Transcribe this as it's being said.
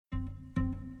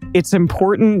It's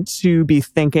important to be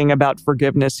thinking about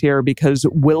forgiveness here because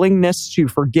willingness to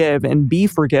forgive and be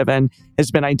forgiven has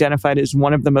been identified as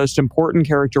one of the most important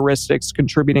characteristics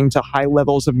contributing to high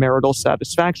levels of marital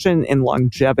satisfaction and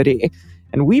longevity.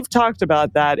 And we've talked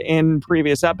about that in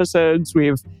previous episodes.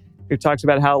 We've talked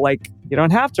about how, like, you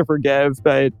don't have to forgive,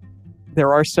 but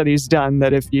there are studies done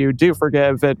that if you do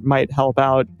forgive, it might help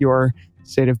out your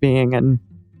state of being and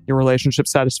your relationship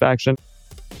satisfaction.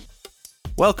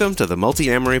 Welcome to the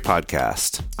Multi-Amory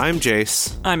Podcast. I'm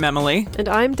Jace. I'm Emily. And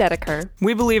I'm Dedeker.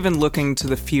 We believe in looking to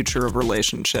the future of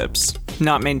relationships,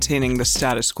 not maintaining the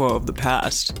status quo of the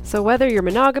past. So whether you're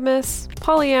monogamous,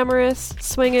 polyamorous,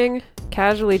 swinging,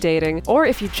 casually dating, or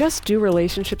if you just do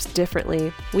relationships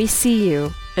differently, we see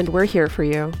you, and we're here for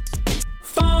you.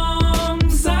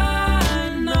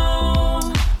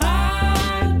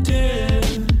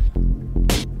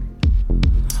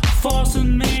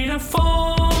 Forcing me to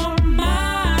form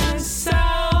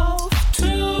myself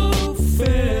to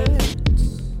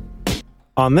fit.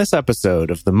 On this episode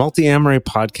of the Multi-Amory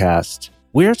Podcast,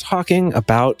 we're talking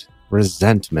about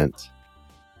resentment.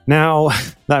 Now,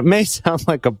 that may sound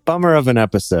like a bummer of an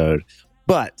episode,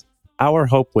 but our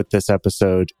hope with this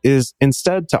episode is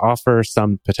instead to offer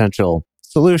some potential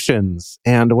solutions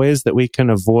and ways that we can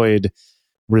avoid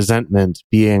resentment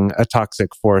being a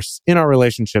toxic force in our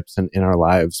relationships and in our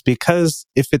lives. Because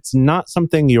if it's not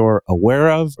something you're aware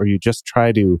of, or you just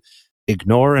try to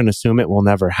ignore and assume it will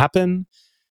never happen,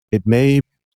 it may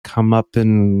come up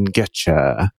and get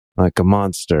you like a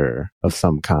monster of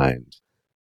some kind.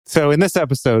 So in this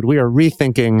episode, we are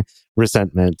rethinking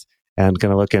resentment and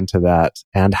going to look into that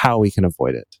and how we can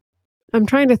avoid it. I'm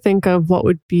trying to think of what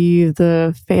would be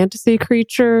the fantasy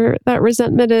creature that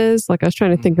resentment is. Like, I was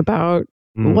trying to think about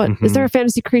is there a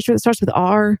fantasy creature that starts with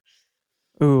R?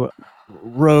 Ooh,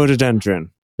 rhododendron.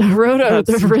 The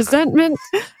resentment.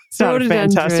 It's not a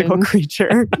fantastical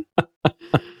creature.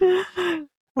 The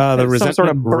Some resentment sort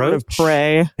of bird of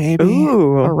prey. Maybe.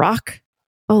 Ooh. A rock.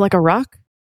 Oh, like a rock?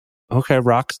 Okay,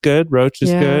 rock's good. Roach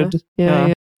is good.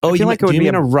 Yeah. Oh, feel like it would do you be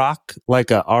mean a rock, like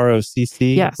a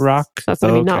ROCC Yes. rock? That's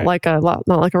what I mean. Not like a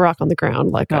rock on the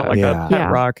ground, Not like a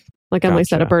pet rock. like Emily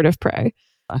said, a Gotcha. bird of prey.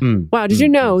 Hmm. Wow, did you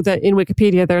know that in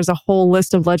Wikipedia there's a whole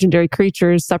list of legendary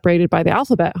creatures separated by the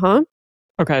alphabet, huh?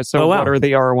 Okay, so Oh, wow. what are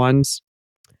the R ones?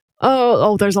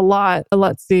 Oh, there's a lot.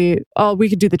 Let's see. Oh, we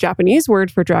could do the Japanese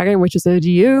word for dragon, which is a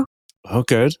ryu. Oh,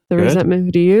 good. The Good. resentment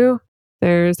of ryu.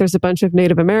 There's a bunch of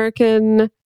Native American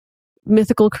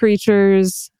mythical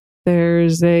creatures.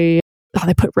 There's they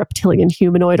put reptilian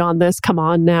humanoid on this. Come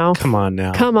on now. Come on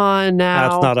now. Now.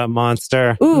 That's not a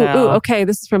monster. Ooh, No. okay.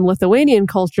 This is from Lithuanian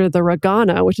culture, the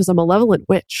Ragana, which is a malevolent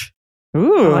witch.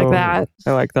 Ooh, I like that.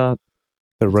 I like that.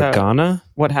 The Ragana?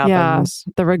 What happens?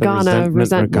 The Ragana, The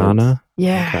resentment. Ragana?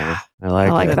 Yeah. Okay. I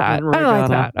like it. that. Ragana. I like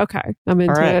that. Okay. I'm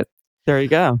into All right. it. There you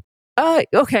go.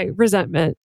 Okay.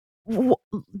 Resentment.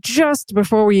 Just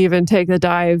before we even take the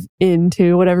dive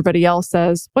into what everybody else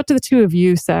says, what do the two of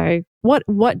you say? What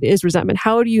is resentment?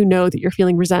 How do you know that you're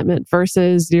feeling resentment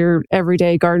versus your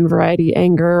everyday garden variety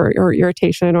anger or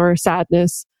irritation or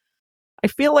sadness? I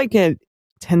feel like it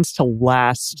tends to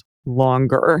last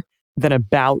longer than a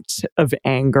bout of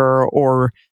anger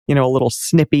or, a little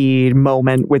snippy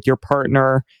moment with your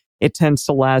partner. It tends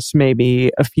to last maybe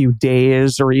a few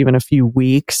days or even a few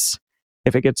weeks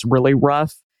if it gets really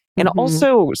rough. And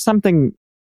also something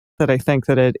that I think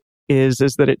that it is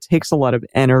that it takes a lot of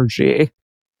energy.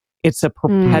 It's a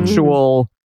perpetual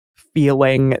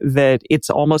feeling that it's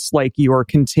almost like you're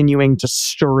continuing to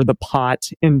stir the pot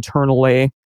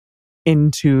internally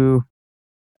into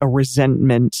a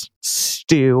resentment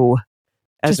stew,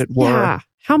 as it were. Yeah.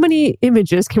 How many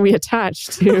images can we attach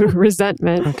to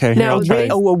resentment? Okay, Now, I'll try.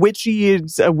 A witchy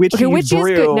brew. Which is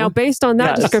good. Now, based on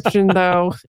that Yes. description,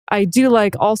 though, I do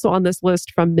like also on this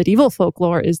list from medieval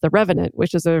folklore is the Revenant,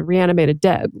 which is a reanimated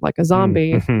dead, like a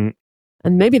zombie. Mhm.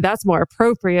 And maybe that's more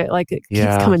appropriate. Like it keeps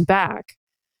coming back.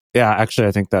 Yeah, actually,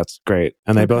 I think that's great.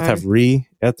 And they both Okay. have re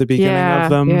at the beginning Yeah, of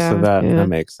them, so yeah. that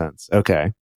makes sense.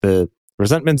 Okay. The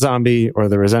resentment zombie or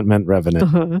the resentment revenant.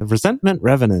 Uh-huh. The resentment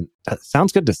revenant. That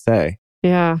sounds good to say.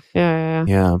 Yeah.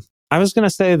 Yeah. I was going to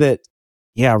say that,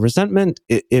 resentment,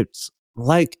 it's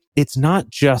like, it's not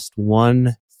just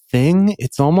one thing.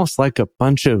 It's almost like a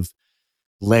bunch of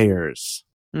layers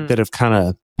that have kind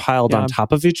of piled on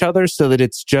top of each other so that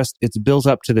it's built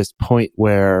up to this point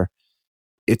where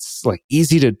it's like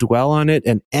easy to dwell on it,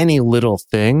 and any little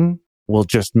thing will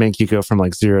just make you go from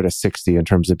like 0 to 60 in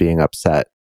terms of being upset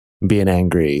and being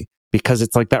angry, because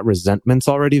it's like that resentment's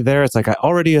already there. It's like, I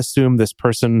already assume this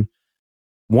person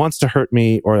wants to hurt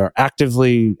me or are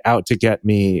actively out to get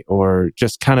me, or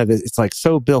just kind of, it's like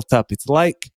so built up. It's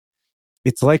like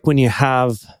it's like when you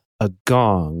have a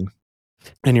gong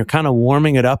and you're kind of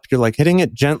warming it up, you're like hitting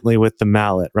it gently with the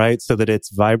mallet, right? So that it's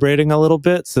vibrating a little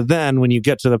bit. So then when you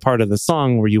get to the part of the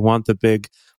song where you want the big,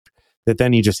 that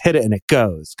then you just hit it and it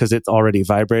goes because it's already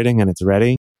vibrating and it's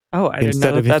ready. Oh, I didn't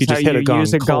Instead know of that if you that's just how hit a you gong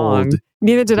use a gong. cold.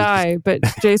 Neither did I, but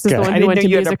Jace is the Okay. one I who went didn't to know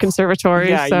you had music to- conservatory.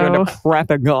 Yeah, so you had to prep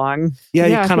a gong. Yeah,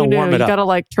 you kind who of knew? warm it You up. got to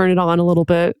like turn it on a little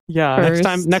bit. Yeah.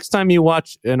 First. Next time you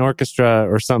watch an orchestra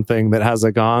or something that has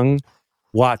a gong,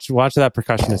 watch that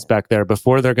percussionist back there.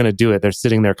 Before they're going to do it, they're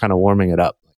sitting there kind of warming it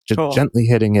up, just Cool. gently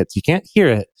hitting it. You can't hear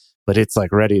it, but it's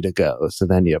like ready to go. So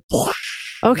then you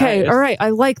Okay, Nice. all right.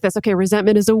 I like this. Okay,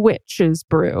 resentment is a witch's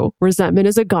brew. Resentment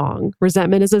is a gong.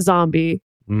 Resentment is a zombie.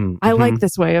 I like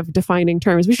this way of defining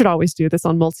terms. We should always do this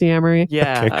on Multiamory.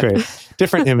 Yeah. Okay, great.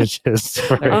 Different images.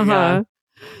 There you go. Uh-huh.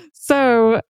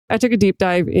 So I took a deep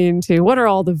dive into what are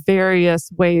all the various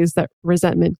ways that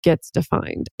resentment gets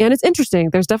defined. And it's interesting.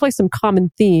 There's definitely some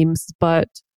common themes, but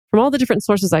from all the different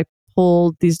sources I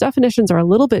pulled, these definitions are a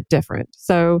little bit different.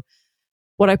 So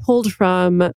what I pulled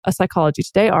from a Psychology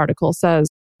Today article says,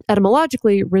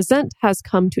 etymologically, resent has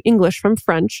come to English from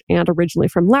French and originally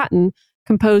from Latin,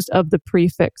 composed of the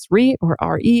prefix re or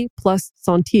re plus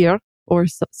sentir or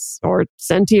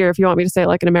sentir, if you want me to say it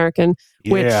like an American,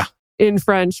 which Yeah. in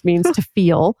French means to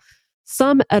feel.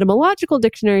 Some etymological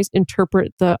dictionaries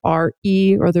interpret the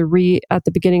re or the re at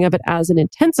the beginning of it as an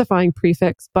intensifying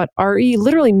prefix, but re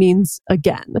literally means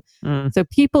again. Mm. So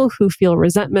people who feel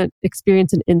resentment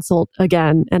experience an insult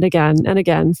again and again and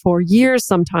again for years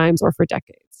sometimes or for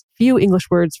decades. Few English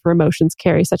words for emotions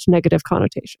carry such negative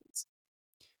connotations.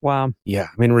 Wow. Yeah.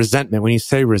 I mean, resentment, when you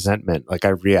say resentment, like I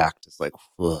react, it's like,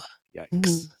 ugh,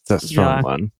 yikes. It's a strong Yeah.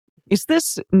 one. Is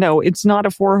this, no, it's not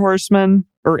a Four Horsemen,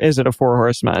 or is it a Four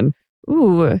Horsemen?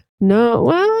 Ooh, no.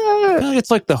 I feel like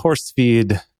it's like the horse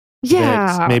feed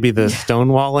Yeah. that maybe the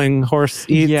stonewalling horse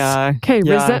eats. Yeah. Okay,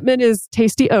 Yeah. resentment is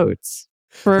tasty oats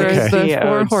for Okay. the Tasty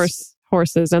four oats.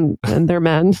 horses and their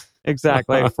men.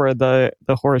 Exactly. For the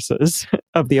horses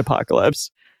of the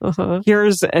apocalypse. Uh-huh.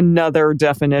 Here's another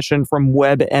definition from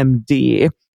WebMD.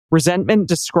 Resentment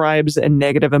describes a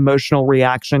negative emotional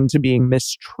reaction to being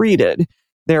mistreated.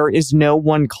 There is no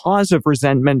one cause of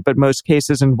resentment, but most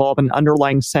cases involve an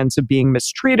underlying sense of being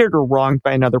mistreated or wronged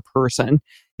by another person.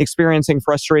 Experiencing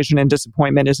frustration and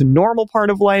disappointment is a normal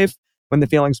part of life. When the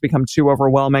feelings become too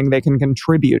overwhelming, they can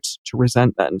contribute to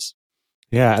resentment.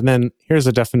 Yeah. And then here's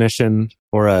a definition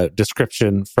or a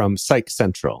description from Psych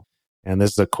Central. And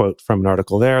this is a quote from an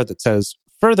article there that says,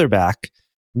 further back,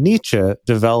 Nietzsche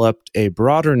developed a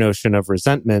broader notion of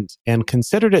resentment and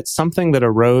considered it something that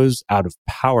arose out of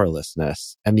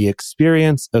powerlessness and the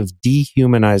experience of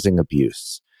dehumanizing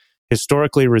abuse.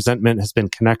 Historically, resentment has been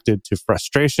connected to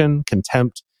frustration,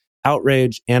 contempt,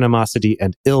 outrage, animosity,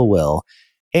 and ill will,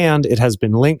 and it has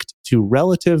been linked to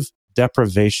relative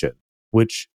deprivation,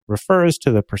 which refers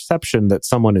to the perception that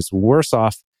someone is worse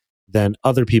off than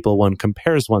other people one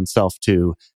compares oneself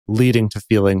to, leading to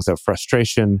feelings of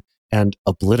frustration and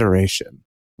obliteration.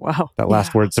 Wow. That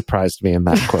last word surprised me in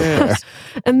that quote there. Yes.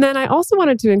 And then I also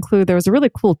wanted to include, there was a really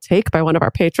cool take by one of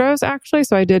our patros, actually.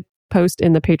 So I did post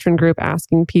in the patron group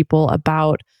asking people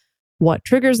about what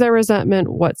triggers their resentment,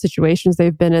 what situations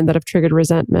they've been in that have triggered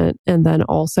resentment, and then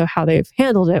also how they've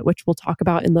handled it, which we'll talk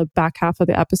about in the back half of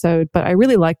the episode. But I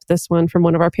really liked this one from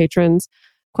one of our patrons.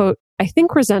 Quote, I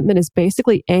think resentment is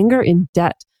basically anger in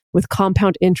debt with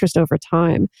compound interest over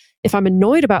time. If I'm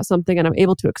annoyed about something and I'm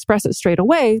able to express it straight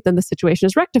away, then the situation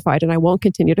is rectified and I won't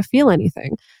continue to feel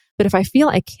anything. But if I feel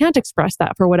I can't express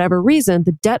that for whatever reason,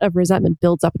 the debt of resentment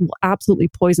builds up and will absolutely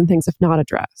poison things if not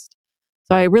addressed.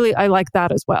 So I like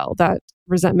that as well, that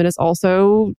resentment is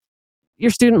also your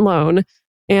student loan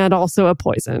and also a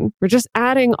poison. We're just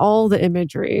adding all the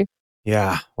imagery.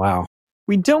 Yeah. Wow.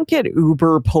 We don't get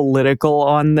uber political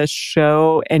on this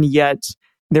show, and yet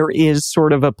there is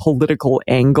sort of a political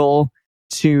angle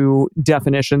to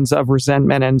definitions of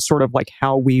resentment and sort of like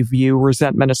how we view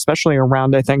resentment, especially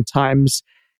around, I think, times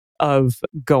of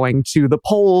going to the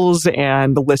polls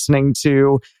and listening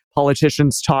to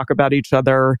politicians talk about each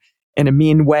other in a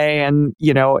mean way and,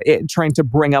 trying to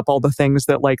bring up all the things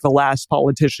that like the last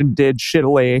politician did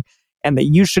shittily and that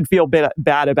you should feel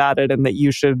bad about it and that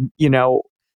you should,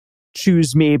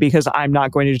 choose me because I'm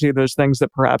not going to do those things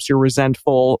that perhaps you're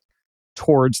resentful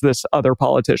towards this other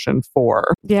politician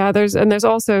for. Yeah, there's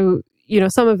also,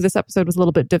 some of this episode was a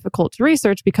little bit difficult to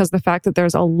research because the fact that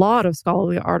there's a lot of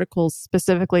scholarly articles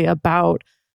specifically about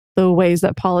the ways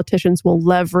that politicians will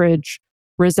leverage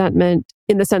resentment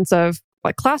in the sense of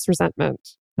like class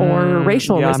resentment or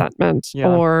racial resentment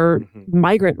or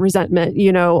migrant resentment,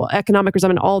 economic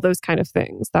resentment, all those kind of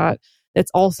things, that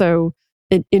it's also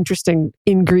an interesting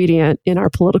ingredient in our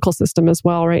political system as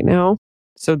well right now.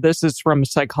 So this is from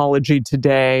Psychology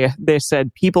Today. They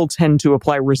said people tend to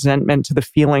apply resentment to the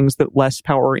feelings that less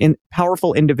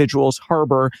powerful individuals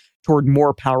harbor toward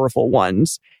more powerful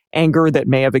ones. Anger that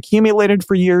may have accumulated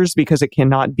for years because it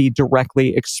cannot be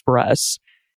directly expressed.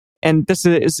 And this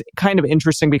is kind of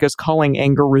interesting because calling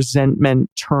anger resentment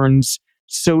turns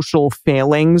social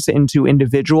failings into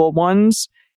individual ones.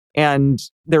 And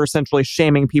they're essentially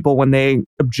shaming people when they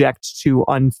object to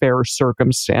unfair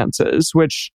circumstances,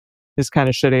 which is kind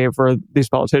of shitty for these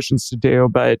politicians to do.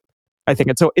 But I think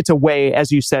it's a way,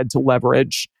 as you said, to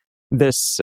leverage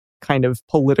this kind of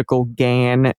political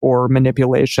gain or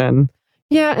manipulation.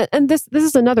 Yeah, and this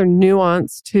is another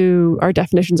nuance to our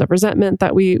definitions of resentment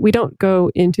that we don't go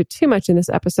into too much in this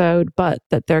episode, but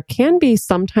that there can be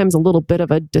sometimes a little bit of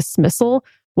a dismissal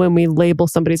when we label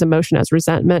somebody's emotion as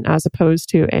resentment as opposed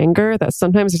to anger, that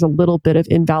sometimes there's a little bit of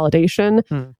invalidation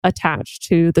attached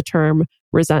to the term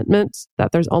resentment,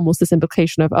 that there's almost this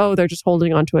implication of, oh, they're just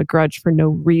holding on to a grudge for no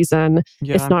reason.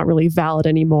 Yeah. It's not really valid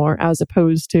anymore, as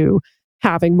opposed to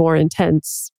having more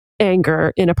intense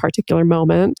anger in a particular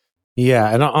moment.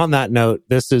 Yeah, and on that note,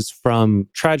 this is from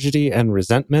Tragedy and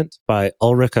Resentment by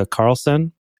Ulrika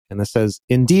Karlsson. And this says,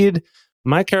 indeed,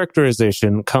 my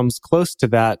characterization comes close to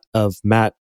that of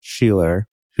Matt Sheeler,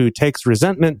 who takes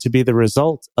resentment to be the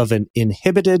result of an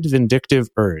inhibited vindictive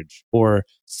urge or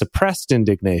suppressed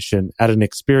indignation at an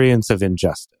experience of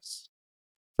injustice.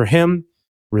 For him,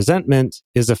 resentment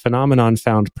is a phenomenon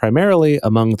found primarily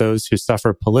among those who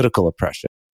suffer political oppression.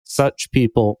 Such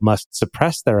people must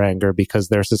suppress their anger because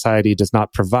their society does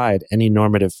not provide any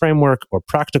normative framework or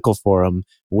practical forum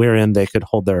wherein they could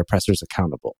hold their oppressors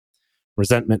accountable.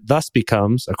 Resentment thus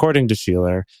becomes, according to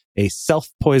Sheeler, a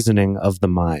self-poisoning of the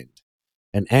mind,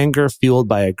 an anger fueled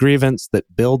by a grievance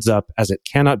that builds up as it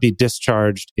cannot be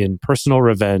discharged in personal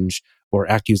revenge or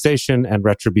accusation and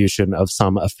retribution of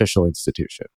some official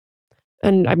institution.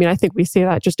 And I mean, I think we see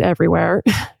that just everywhere,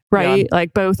 right? Yeah.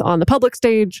 Like both on the public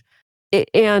stage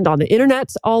and on the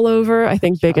internet all over, I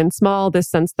think big and small, this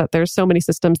sense that there's so many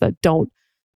systems that don't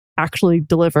actually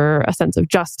deliver a sense of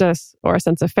justice or a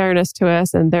sense of fairness to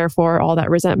us. And therefore, all that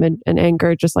resentment and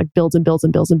anger just like builds and builds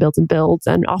and builds and builds and builds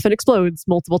and often explodes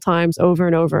multiple times over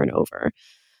and over and over.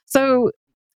 So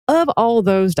of all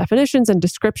those definitions and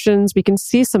descriptions, we can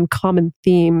see some common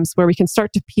themes where we can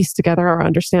start to piece together our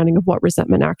understanding of what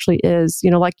resentment actually is.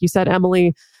 You know, like you said,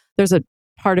 Emily, there's a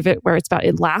part of it where it's about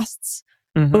it lasts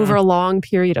over a long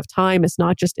period of time. It's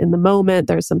not just in the moment.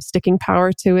 There's some sticking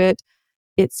power to it.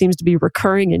 It seems to be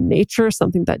recurring in nature,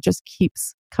 something that just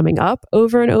keeps coming up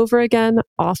over and over again.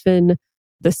 Often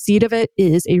the seed of it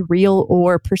is a real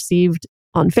or perceived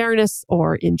unfairness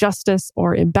or injustice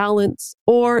or imbalance,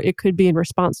 or it could be in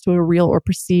response to a real or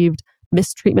perceived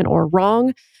mistreatment or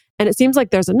wrong. And it seems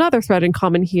like there's another thread in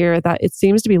common here, that it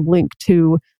seems to be linked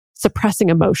to suppressing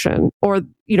emotion, or,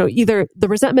 you know, either the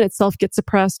resentment itself gets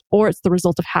suppressed or it's the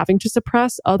result of having to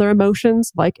suppress other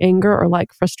emotions like anger or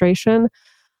like frustration.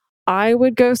 I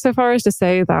would go so far as to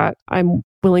say that I'm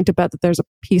willing to bet that there's a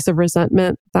piece of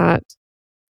resentment that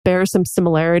bears some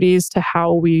similarities to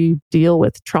how we deal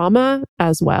with trauma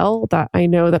as well. That I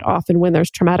know that often when there's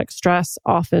traumatic stress,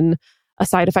 often a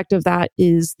side effect of that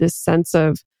is this sense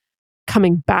of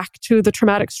coming back to the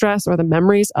traumatic stress or the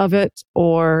memories of it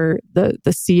or the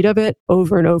seed of it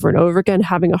over and over and over again,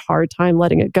 having a hard time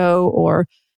letting it go or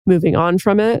moving on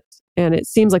from it. And it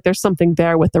seems like there's something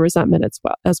there with the resentment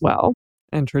as well.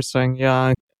 Interesting.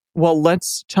 Yeah. Well,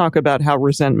 let's talk about how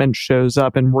resentment shows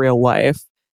up in real life.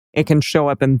 It can show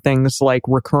up in things like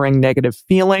recurring negative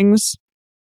feelings,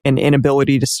 an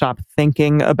inability to stop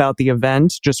thinking about the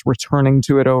event, just returning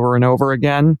to it over and over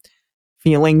again,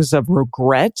 feelings of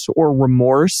regret or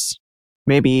remorse,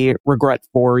 maybe regret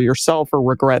for yourself or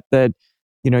regret that,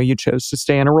 you know, you chose to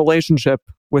stay in a relationship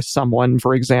with someone,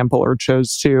 for example, or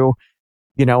chose to,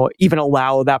 you know, even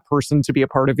allow that person to be a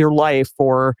part of your life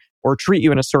or treat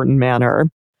you in a certain manner.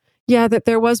 Yeah, that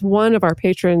there was one of our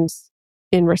patrons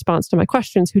in response to my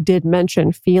questions who did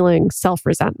mention feeling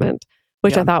self-resentment,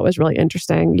 which I thought was really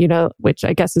interesting, you know, which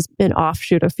I guess is an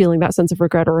offshoot of feeling that sense of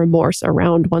regret or remorse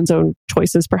around one's own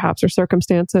choices, perhaps, or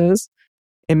circumstances.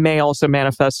 It may also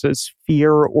manifest as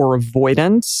fear or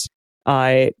avoidance,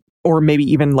 or maybe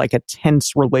even like a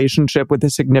tense relationship with a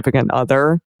significant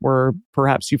other, where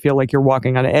perhaps you feel like you're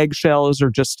walking on eggshells or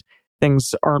just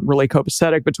things aren't really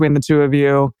copacetic between the two of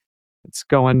you. It's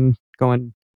going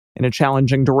in a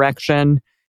challenging direction,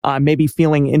 maybe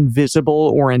feeling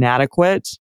invisible or inadequate.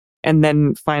 And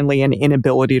then finally, an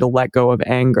inability to let go of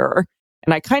anger.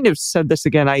 And I kind of said this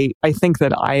again. I think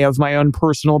that I have my own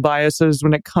personal biases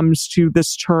when it comes to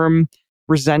this term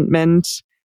resentment,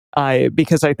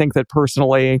 because I think that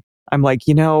personally, I'm like,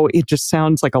 it just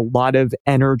sounds like a lot of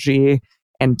energy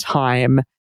and time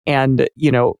and,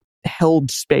 held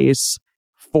space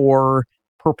for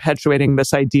perpetuating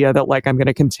this idea that like I'm going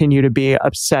to continue to be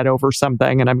upset over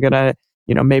something, and I'm going to,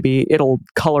 maybe it'll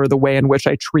color the way in which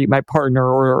I treat my partner,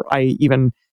 or I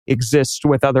even exist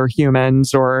with other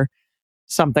humans or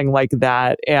something like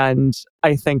that. And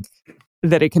I think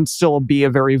that it can still be a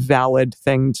very valid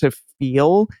thing to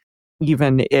feel,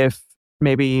 even if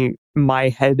maybe my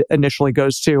head initially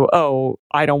goes to, oh,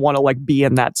 I don't want to like be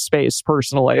in that space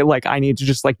personally. Like I need to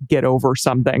just like get over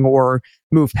something or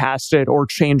move past it or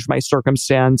change my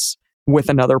circumstance with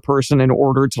another person in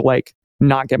order to like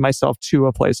not get myself to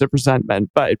a place of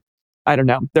resentment. But I don't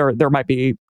know. There might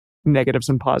be negatives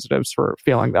and positives for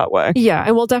feeling that way. Yeah,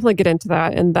 and we'll definitely get into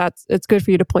that. And it's good for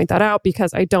you to point that out,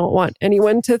 because I don't want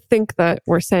anyone to think that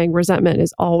we're saying resentment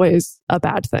is always a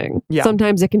bad thing. Yeah.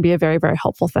 Sometimes it can be a very, very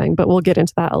helpful thing, but we'll get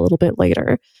into that a little bit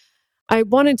later. I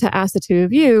wanted to ask the two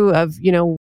of you of,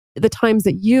 the times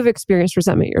that you've experienced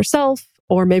resentment yourself,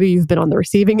 or maybe you've been on the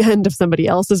receiving end of somebody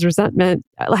else's resentment.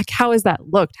 Like, how has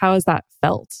that looked? How has that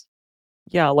felt?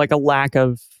 Yeah, like a lack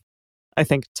of, I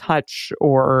think, touch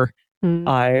or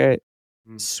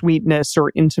sweetness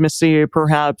or intimacy,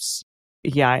 perhaps.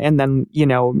 Yeah. And then,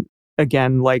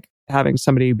 again, like having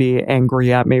somebody be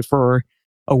angry at me for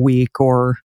a week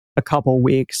or a couple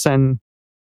weeks. And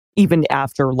even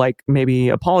after like maybe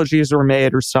apologies were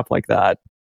made or stuff like that.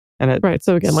 And it right.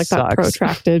 So again, like sucks. that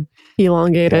protracted,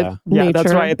 elongated nature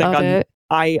that's why I think of it.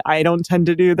 I don't tend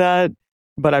to do that,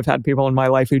 but I've had people in my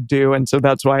life who do. And so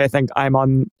that's why I think I'm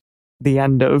on the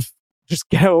end of just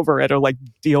get over it or like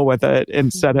deal with it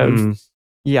instead of,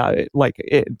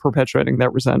 perpetuating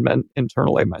that resentment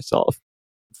internally myself.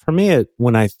 For me,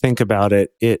 when I think about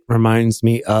it, it reminds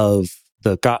me of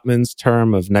the Gottman's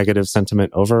term of negative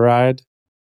sentiment override,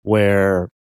 where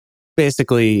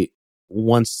basically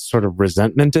once sort of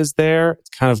resentment is there, it's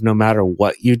kind of no matter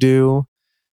what you do,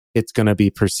 it's going to be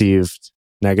perceived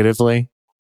negatively.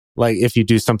 Like if you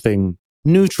do something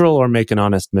neutral or make an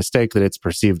honest mistake, that it's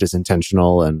perceived as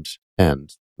intentional and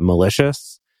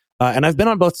malicious. And I've been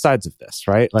on both sides of this,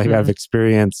 right? Like I've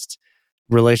experienced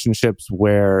relationships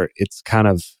where it's kind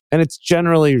of, and it's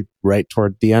generally right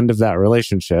toward the end of that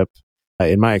relationship,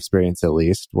 in my experience at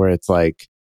least, where it's like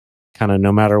kind of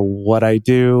no matter what I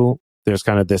do, there's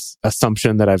kind of this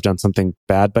assumption that I've done something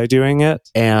bad by doing it.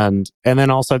 And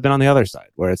then also I've been on the other side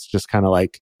where it's just kind of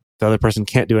like the other person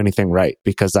can't do anything right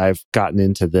because I've gotten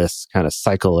into this kind of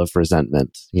cycle of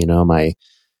resentment.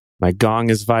 My gong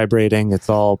is vibrating, it's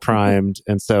all primed.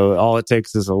 And so all it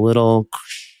takes is a little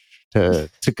to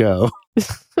go.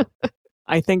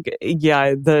 I think,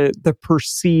 the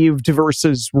perceived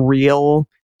versus real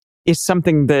is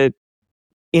something that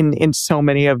in so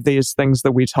many of these things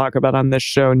that we talk about on this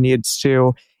show needs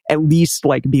to at least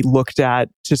like be looked at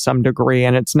to some degree.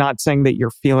 And it's not saying that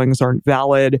your feelings aren't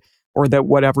valid or that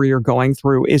whatever you're going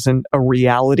through isn't a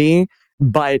reality,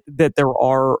 but that there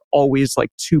are always like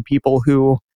two people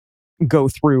who go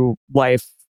through life,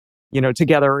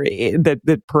 together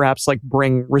that perhaps like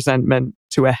bring resentment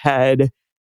to a head.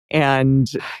 And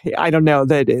I don't know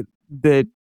that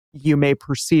you may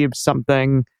perceive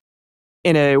something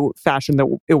in a fashion that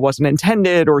it wasn't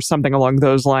intended or something along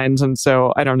those lines. And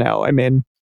so I don't know. I mean,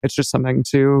 it's just something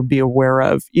to be aware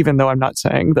of, even though I'm not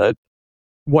saying that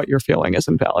what you're feeling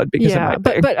isn't valid, because it might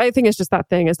be. But I think it's just that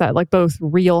thing is that like both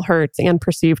real hurts and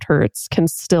perceived hurts can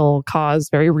still cause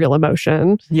very real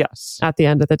emotion. Yes. At the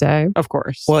end of the day. Of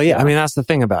course. Well, yeah. I mean, that's the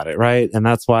thing about it, right? And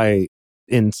that's why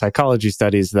in psychology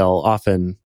studies, they'll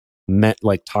often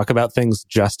talk about things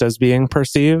just as being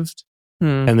perceived.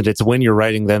 And that it's when you're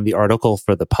writing then the article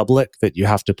for the public that you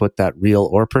have to put that real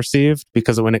or perceived,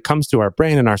 because when it comes to our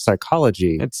brain and our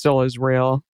psychology, it still is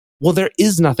real. Well, there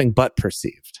is nothing but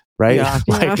perceived, right?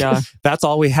 Yeah. That's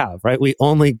all we have, right? We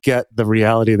only get the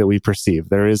reality that we perceive.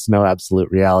 There is no absolute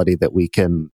reality that we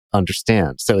can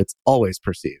understand. So it's always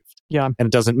perceived. Yeah. And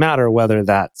it doesn't matter whether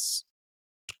that's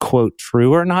quote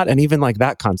true or not. And even like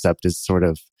that concept is sort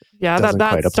of doesn't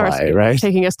that quite starts apply, right?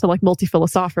 taking us to like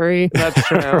multi-philosophy. That's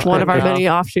true. One of our many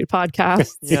offshoot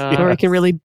podcasts Yeah. where we can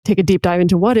really take a deep dive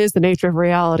into what is the nature of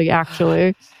reality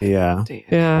actually. Yeah.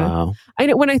 Yeah. Wow. I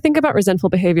know when I think about resentful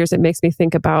behaviors, it makes me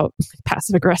think about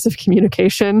passive aggressive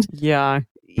communication. Yeah.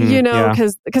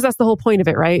 Because that's the whole point of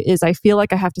it, right? Is I feel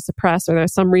like I have to suppress, or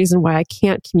there's some reason why I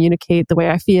can't communicate the way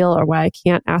I feel, or why I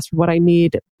can't ask for what I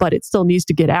need, but it still needs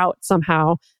to get out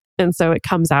somehow. And so it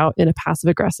comes out in a passive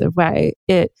aggressive way.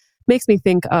 It makes me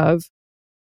think of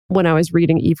when I was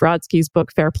reading Eve Rodsky's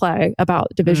book, Fair Play, about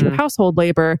division of household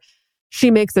labor. She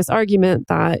makes this argument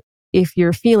that if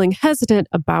you're feeling hesitant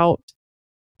about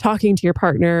talking to your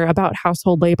partner about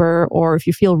household labor, or if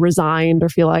you feel resigned or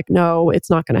feel like, no, it's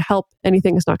not going to help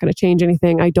anything, it's not going to change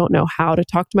anything, I don't know how to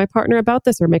talk to my partner about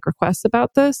this or make requests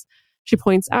about this. She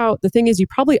points out the thing is you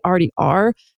probably already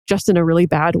are, just in a really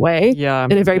bad way,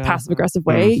 in a very passive aggressive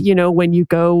way. You know, when you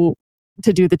go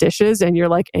to do the dishes and you're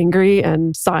like angry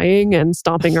and sighing and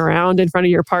stomping around in front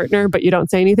of your partner, but you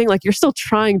don't say anything, like you're still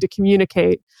trying to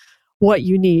communicate what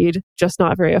you need, just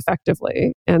not very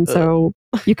effectively. And so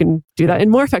you can do that in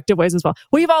more effective ways as well.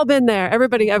 We've all been there.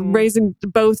 Everybody, I'm raising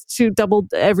both to double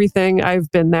everything.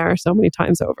 I've been there so many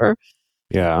times over.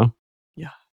 Yeah.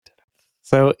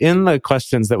 So in the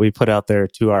questions that we put out there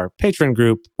to our patron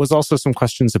group was also some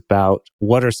questions about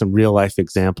what are some real life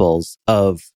examples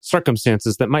of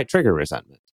circumstances that might trigger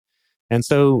resentment. And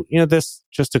so, you know, this,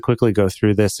 just to quickly go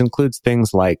through this, includes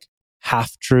things like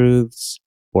half-truths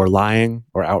or lying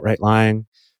or outright lying,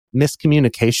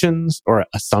 miscommunications or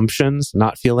assumptions,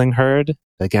 not feeling heard.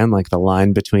 Again, like the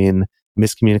line between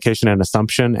miscommunication and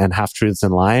assumption and half-truths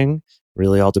and lying.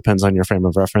 Really all depends on your frame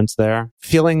of reference there.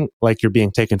 Feeling like you're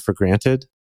being taken for granted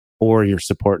or your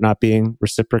support not being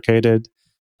reciprocated,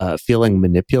 feeling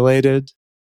manipulated,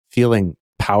 feeling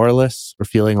powerless or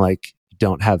feeling like you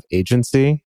don't have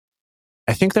agency.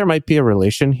 I think there might be a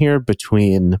relation here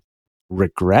between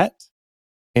regret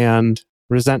and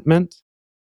resentment.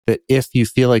 That if you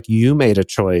feel like you made a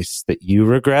choice that you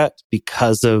regret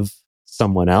because of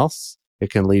someone else,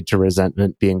 it can lead to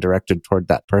resentment being directed toward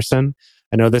that person.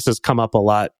 I know this has come up a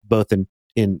lot, both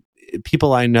in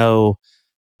people I know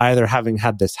either having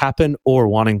had this happen or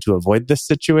wanting to avoid this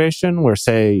situation where,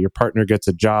 say, your partner gets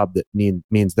a job that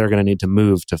means they're going to need to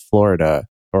move to Florida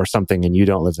or something and you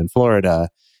don't live in Florida.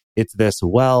 It's this,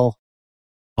 well,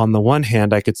 on the one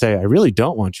hand, I could say, I really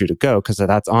don't want you to go because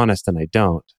that's honest and I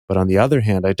don't. But on the other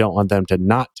hand, I don't want them to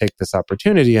not take this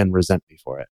opportunity and resent me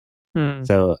for it.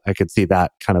 So I could see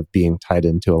that kind of being tied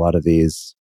into a lot of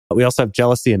these. We also have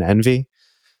jealousy and envy.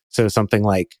 So something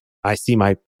like I see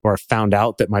or found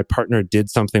out that my partner did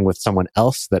something with someone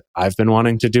else that I've been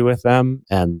wanting to do with them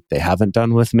and they haven't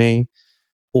done with me.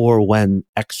 Or when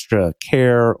extra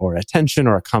care or attention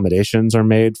or accommodations are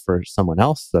made for someone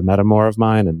else, the metamour of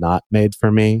mine, and not made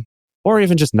for me. Or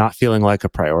even just not feeling like a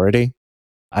priority.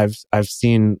 I've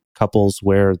seen couples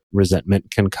where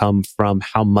resentment can come from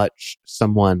how much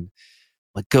someone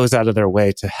like goes out of their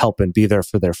way to help and be there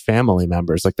for their family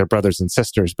members, like their brothers and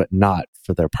sisters, but not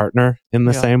for their partner in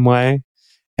the same way.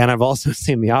 And I've also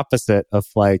seen the opposite of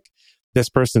like, this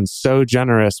person's so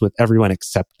generous with everyone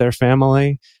except their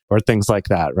family or things like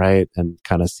that, right? And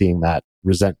kind of seeing that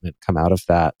resentment come out of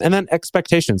that. And then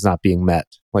expectations not being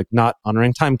met, like not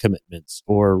honoring time commitments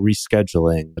or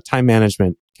rescheduling. The time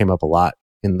management came up a lot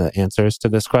in the answers to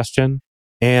this question.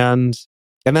 And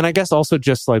then I guess also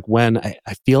just like when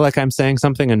I feel like I'm saying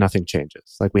something and nothing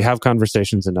changes. Like we have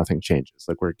conversations and nothing changes.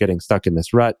 Like we're getting stuck in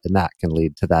this rut and that can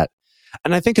lead to that.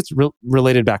 And I think it's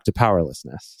related back to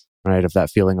powerlessness, right? Of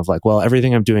that feeling of like, well,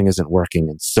 everything I'm doing isn't working.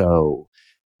 And so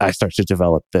I start to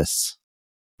develop this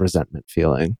resentment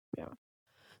feeling. Yeah.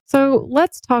 So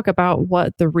let's talk about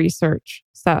what the research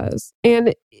says.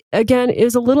 And again, it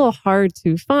is a little hard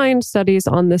to find studies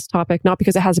on this topic, not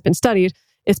because it hasn't been studied.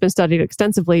 It's been studied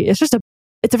extensively. It's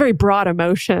a very broad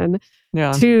emotion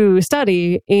to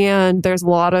study. And there's a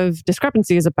lot of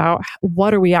discrepancies about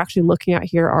what are we actually looking at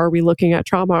here? Are we looking at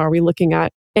trauma? Are we looking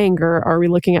at anger? Are we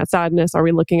looking at sadness? Are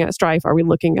we looking at strife? Are we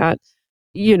looking at,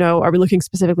 are we looking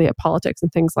specifically at politics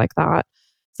and things like that?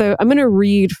 So I'm going to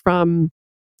read from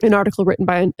an article written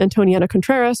by Antoniana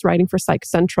Contreras, writing for Psych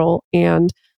Central.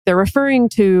 And they're referring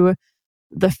to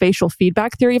the facial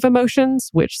feedback theory of emotions,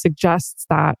 which suggests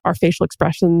that our facial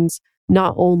expressions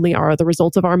not only are the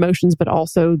result of our emotions, but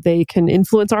also they can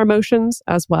influence our emotions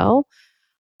as well.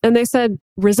 And they said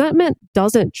resentment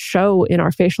doesn't show in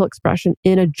our facial expression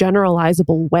in a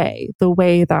generalizable way, the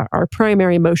way that our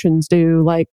primary emotions do,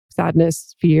 like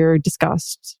sadness, fear,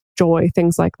 disgust, joy,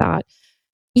 things like that.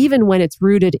 Even when it's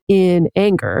rooted in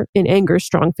anger's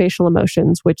strong facial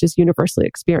emotions, which is universally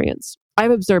experienced.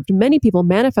 I've observed many people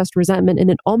manifest resentment in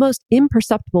an almost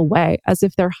imperceptible way, as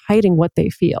if they're hiding what they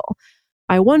feel.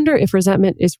 I wonder if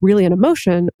resentment is really an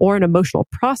emotion or an emotional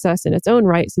process in its own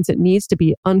right, since it needs to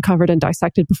be uncovered and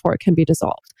dissected before it can be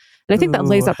dissolved. And I think that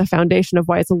lays out the foundation of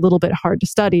why it's a little bit hard to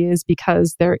study, is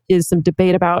because there is some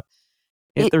debate about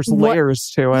there's layers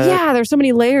to it. Yeah, there's so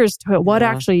many layers to it. What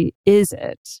actually is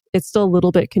it? It's still a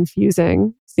little bit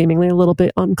confusing, seemingly a little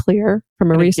bit unclear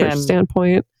from a research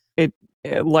standpoint. It,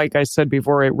 like I said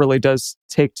before, it really does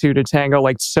take two to tango.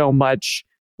 Like so much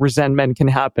resentment can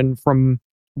happen from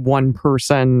one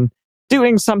person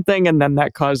doing something, and then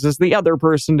that causes the other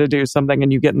person to do something,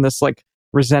 and you get in this like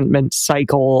resentment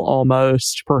cycle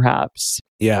almost, perhaps.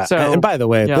 Yeah. So, and by the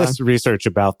way, yeah. this research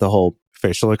about the whole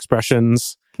facial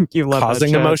expressions You love that causing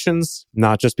shit. emotions,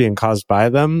 not just being caused by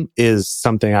them, is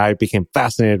something I became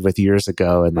fascinated with years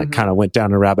ago, and like Mhm. kind of went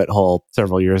down a rabbit hole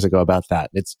several years ago about that.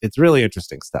 It's really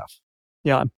interesting stuff.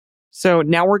 Yeah. So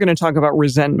now we're going to talk about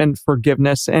resentment,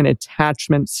 forgiveness, and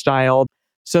attachment style.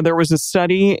 So there was a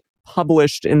study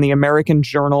published in the American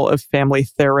Journal of Family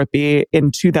Therapy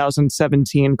in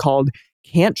 2017 called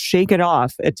Can't Shake It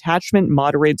Off. Attachment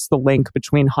moderates the link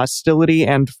between hostility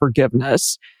and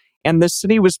forgiveness. And this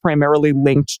study was primarily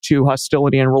linked to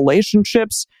hostility in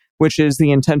relationships, which is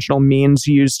the intentional means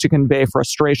used to convey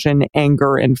frustration,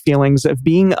 anger, and feelings of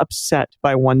being upset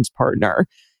by one's partner.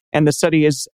 And the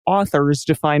study's authors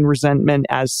define resentment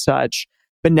as such.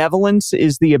 Benevolence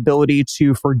is the ability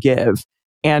to forgive,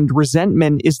 and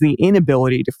resentment is the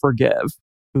inability to forgive.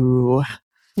 Ooh.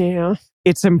 Yeah.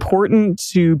 It's important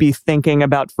to be thinking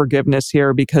about forgiveness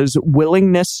here because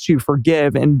willingness to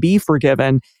forgive and be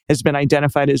forgiven has been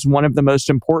identified as one of the most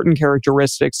important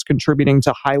characteristics contributing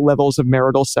to high levels of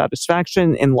marital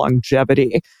satisfaction and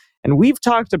longevity. And we've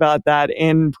talked about that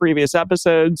in previous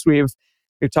episodes. We've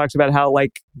talked about how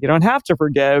like you don't have to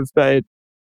forgive, but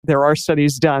there are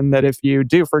studies done that if you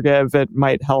do forgive, it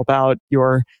might help out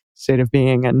your state of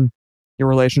being and your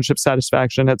relationship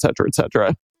satisfaction, et cetera, et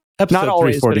cetera. Episode Not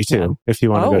always, but it 342, can. if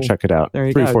you want to Oh, go check it out. there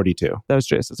you go. 342. That was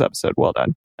Jace's episode. Well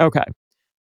done. Okay.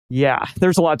 Yeah,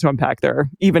 there's a lot to unpack there.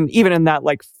 Even in that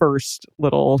like first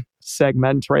little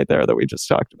segment right there that we just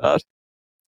talked about.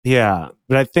 Yeah.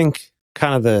 But I think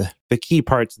kind of the key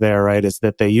parts there, right, is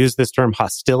that they use this term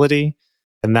hostility.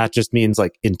 And that just means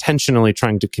like intentionally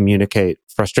trying to communicate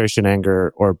frustration,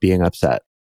 anger, or being upset,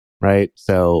 right?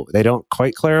 So they don't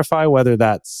quite clarify whether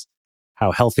that's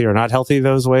how healthy or not healthy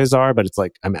those ways are, but it's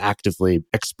like I'm actively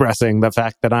expressing the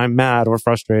fact that I'm mad or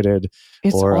frustrated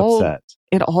or upset.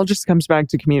 It all just comes back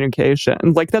to communication.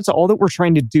 Like that's all that we're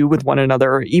trying to do with one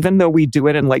another, even though we do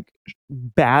it in like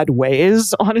bad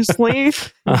ways, honestly.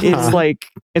 It's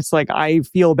like I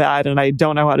feel bad and I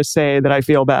don't know how to say that I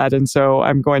feel bad. And so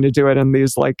I'm going to do it in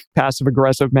these like passive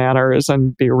aggressive manners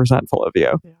and be resentful of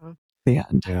you. Yeah. The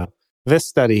end. Yeah. This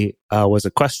study was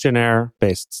a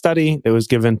questionnaire-based study. It was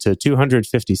given to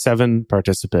 257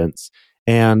 participants.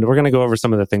 And we're going to go over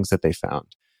some of the things that they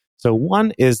found. So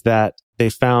one is that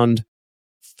they found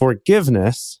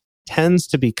forgiveness tends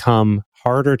to become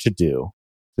harder to do.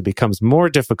 It becomes more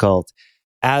difficult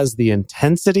as the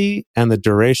intensity and the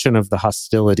duration of the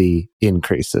hostility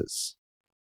increases.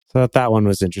 So that one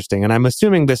was interesting. And I'm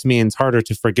assuming this means harder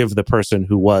to forgive the person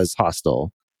who was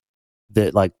hostile.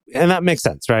 And that makes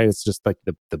sense, right? It's just like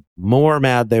the more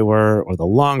mad they were or the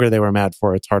longer they were mad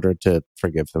for, it's harder to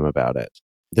forgive them about it.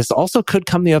 This also could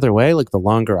come the other way. Like the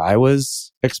longer I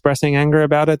was expressing anger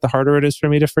about it, the harder it is for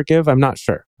me to forgive. I'm not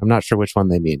sure which one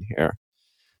they mean here.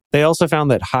 They also found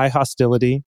that high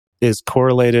hostility is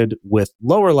correlated with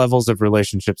lower levels of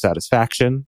relationship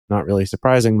satisfaction. Not really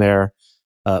surprising there.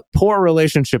 Poor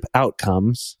relationship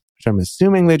outcomes, which I'm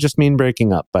assuming they just mean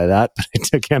breaking up by that. But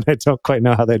again, I don't quite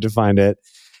know how they defined it.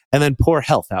 And then poor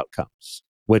health outcomes,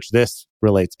 which this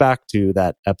relates back to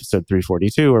that episode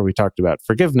 342 where we talked about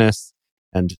forgiveness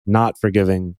and not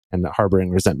forgiving and harboring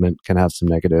resentment can have some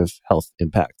negative health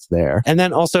impacts there. And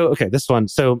then also, this one.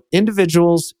 So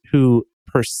individuals who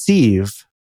perceive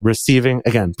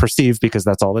because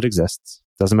that's all that exists.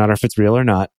 Doesn't matter if it's real or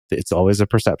not. It's always a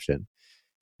perception.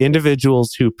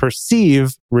 Individuals who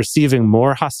perceive receiving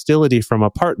more hostility from a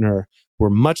partner were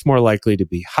much more likely to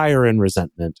be higher in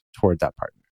resentment toward that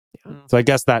partner. Yeah. So I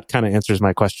guess that kind of answers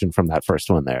my question from that first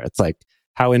one there. It's like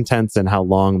how intense and how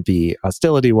long the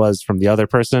hostility was from the other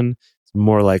person is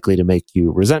more likely to make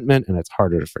you resentment, and it's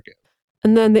harder to forgive.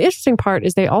 And then the interesting part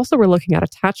is they also were looking at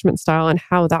attachment style and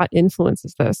how that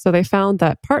influences this. So they found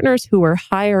that partners who were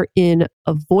higher in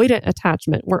avoidant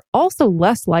attachment were also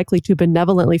less likely to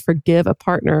benevolently forgive a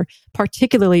partner,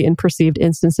 particularly in perceived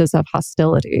instances of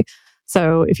hostility.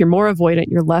 So if you're more avoidant,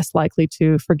 you're less likely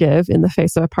to forgive in the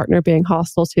face of a partner being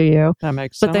hostile to you. That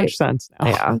makes so much sense now.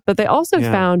 Yeah. But they also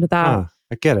found that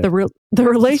I get it. the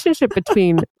relationship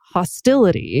between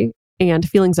hostility and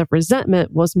feelings of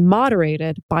resentment was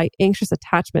moderated by anxious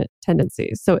attachment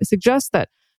tendencies. So it suggests that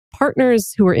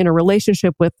partners who are in a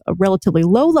relationship with a relatively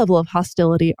low level of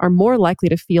hostility are more likely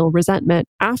to feel resentment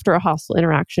after a hostile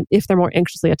interaction if they're more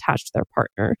anxiously attached to their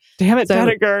partner. Damn it,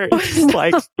 Dedeker. It's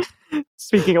like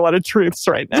speaking a lot of truths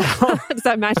right now. Does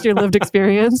that match your lived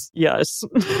experience? Yes.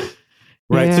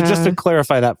 Right. Yeah. So just to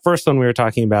clarify, that first one we were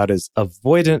talking about is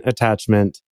avoidant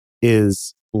attachment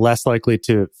is less likely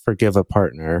to forgive a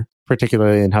partner.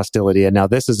 particularly in hostility, and now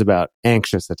this is about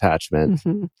anxious attachment,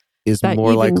 is That more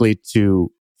even- likely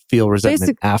to feel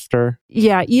resentment after.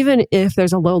 Yeah, even if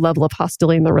there's a low level of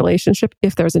hostility in the relationship,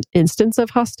 if there's an instance of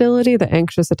hostility, the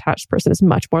anxious attached person is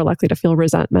much more likely to feel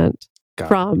resentment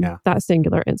from that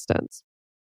singular instance.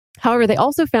 However, they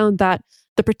also found that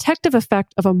the protective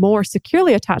effect of a more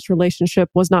securely attached relationship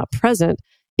was not present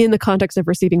in the context of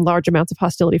receiving large amounts of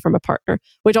hostility from a partner,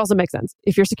 which also makes sense.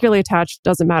 If you're securely attached,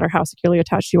 doesn't matter how securely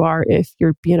attached you are if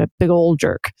you're being a big old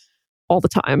jerk all the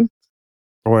time.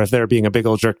 Or if they're being a big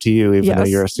old jerk to you, even though Yes.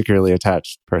 you're a securely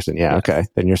attached person. Yeah, okay.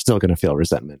 Then you're still going to feel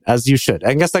resentment, as you should.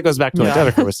 I guess that goes back to what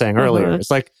Dedeker was saying earlier.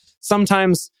 It's like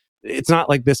sometimes it's not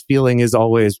like this feeling is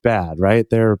always bad, right?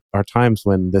 There are times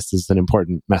when this is an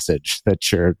important message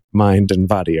that your mind and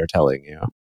body are telling you.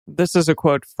 This is a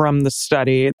quote from the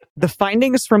study. The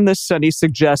findings from this study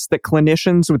suggest that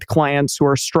clinicians with clients who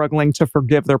are struggling to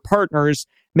forgive their partners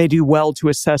may do well to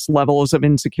assess levels of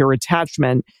insecure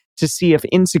attachment to see if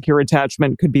insecure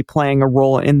attachment could be playing a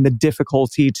role in the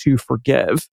difficulty to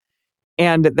forgive.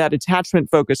 And that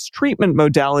attachment-focused treatment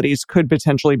modalities could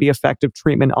potentially be effective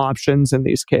treatment options in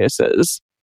these cases.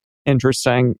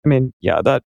 Interesting. I mean, yeah,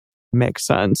 that makes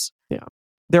sense. Yeah.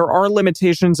 There are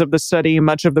limitations of the study.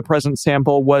 Much of the present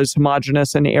sample was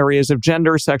homogeneous in areas of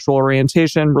gender, sexual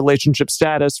orientation, relationship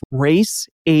status, race,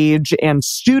 age, and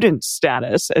student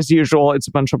status. As usual, it's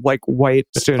a bunch of like white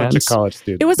students. A bunch of college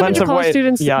students. It was a bunch of college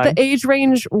students. Yeah. The age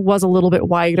range was a little bit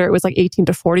wider. It was like 18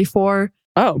 to 44.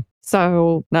 Oh,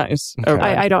 so nice. Okay.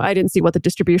 I didn't see what the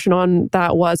distribution on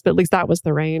that was, but at least that was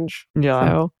the range. Yeah.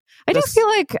 So I do feel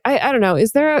like I don't know.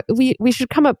 Is there we should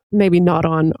come up, maybe not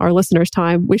on our listeners'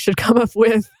 time. We should come up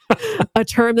with a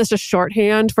term that's just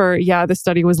shorthand for the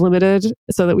study was limited,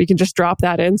 so that we can just drop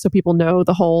that in so people know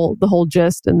the whole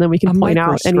gist, and then we can point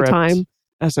out anytime,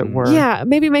 as it were. Yeah,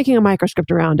 maybe making a microscript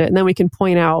around it, and then we can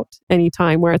point out any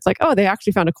time where it's like, oh, they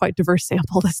actually found a quite diverse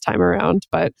sample this time around.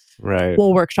 But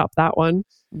we'll workshop that one.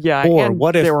 Yeah. Or and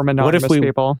what if they were monogamous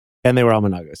people? And they were all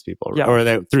monogamous people, Yeah. or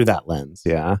they, through that lens,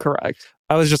 yeah. Correct.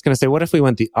 I was just going to say, what if we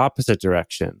went the opposite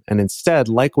direction? And instead,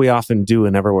 like we often do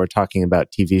whenever we're talking about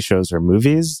TV shows or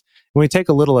movies, we take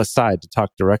a little aside to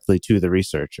talk directly to the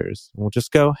researchers. We'll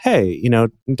just go, hey,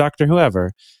 Dr.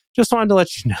 Whoever, just wanted to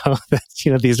let you know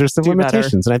that, these are some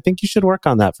limitations. And I think you should work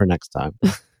on that for next time.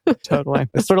 Totally.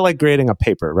 It's sort of like grading a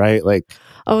paper, right? Like,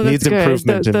 needs good.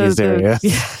 improvement in these areas.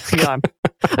 Yeah.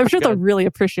 I'm sure they'll really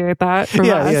appreciate that from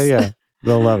us. Yeah.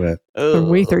 They'll love it. From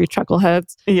we three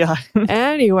chuckleheads. Yeah.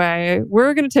 Anyway,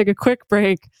 we're going to take a quick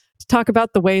break to talk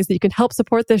about the ways that you can help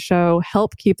support this show,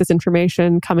 help keep this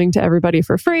information coming to everybody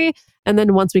for free. And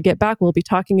then once we get back, we'll be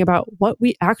talking about what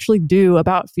we actually do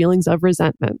about feelings of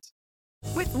resentment.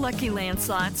 With Lucky Land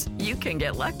Slots, you can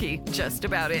get lucky just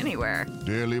about anywhere.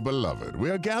 Dearly beloved,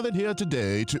 we are gathered here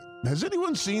today to... Has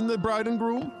anyone seen the bride and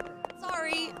groom?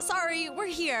 Sorry, we're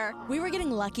here. We were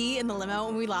getting lucky in the limo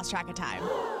and we lost track of time.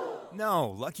 No,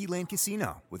 Lucky Land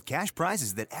Casino, with cash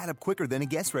prizes that add up quicker than a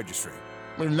guest registry.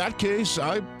 In that case,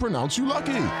 I pronounce you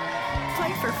lucky.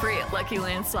 Play for free at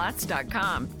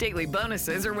LuckyLandSlots.com. Daily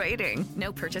bonuses are waiting.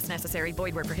 No purchase necessary.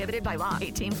 Void where prohibited by law.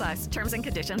 18+. Terms and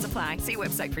conditions apply. See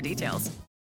website for details.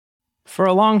 For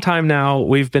a long time now,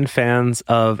 we've been fans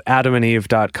of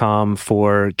AdamandEve.com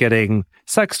for getting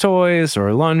sex toys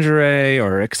or lingerie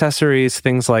or accessories,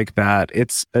 things like that.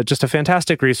 It's just a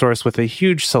fantastic resource with a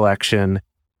huge selection.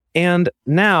 And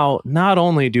now, not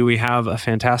only do we have a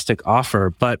fantastic offer,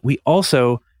 but we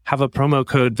also have a promo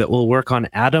code that will work on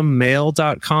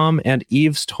AdamMail.com and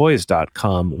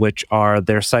EvesToys.com, which are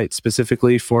their sites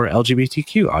specifically for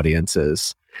LGBTQ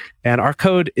audiences. And our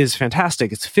code is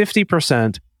fantastic. It's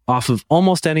 50% off of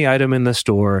almost any item in the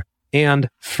store and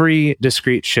free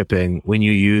discreet shipping when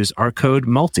you use our code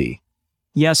MULTI.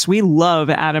 Yes, we love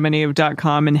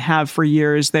AdamandEve.com and have for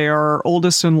years. They are our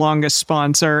oldest and longest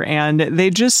sponsor, and they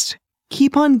just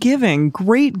keep on giving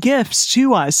great gifts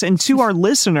to us and to our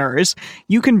listeners.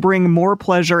 You can bring more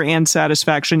pleasure and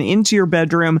satisfaction into your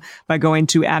bedroom by going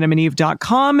to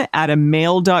AdamandEve.com,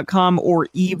 AdamMail.com, or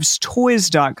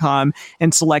EvesToys.com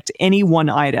and select any one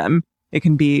item. It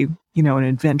can be, an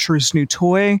adventurous new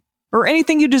toy or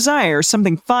anything you desire,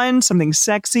 something fun, something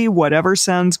sexy, whatever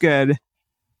sounds good.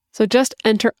 So just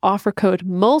enter offer code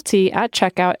MULTI at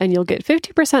checkout and you'll get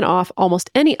 50% off almost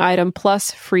any item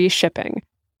plus free shipping.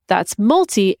 That's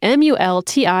MULTI,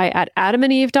 M-U-L-T-I, at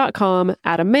AdamandEve.com,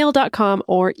 AdamMail.com,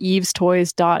 or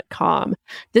EvesToys.com.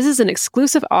 This is an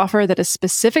exclusive offer that is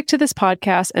specific to this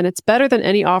podcast, and it's better than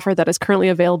any offer that is currently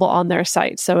available on their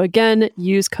site. So again,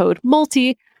 use code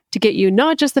MULTI to get you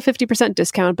not just the 50%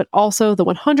 discount, but also the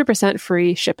 100%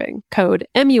 free shipping. Code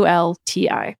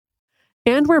MULTI.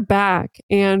 And we're back.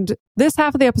 And this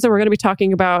half of the episode, we're going to be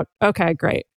talking about, okay,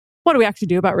 great. What do we actually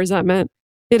do about resentment?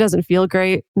 It doesn't feel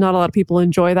great. Not a lot of people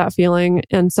enjoy that feeling.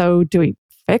 And so do we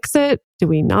fix it? Do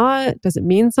we not? Does it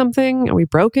mean something? Are we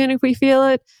broken if we feel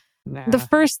it? Nah. The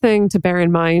first thing to bear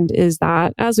in mind is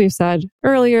that, as we've said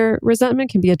earlier, resentment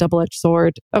can be a double-edged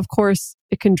sword. Of course,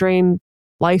 it can drain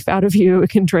life out of you. It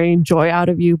can drain joy out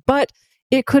of you, but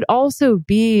it could also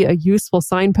be a useful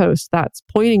signpost that's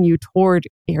pointing you toward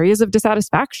areas of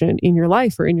dissatisfaction in your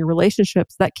life or in your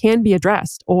relationships that can be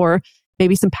addressed, or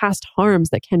maybe some past harms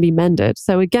that can be mended.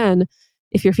 So again,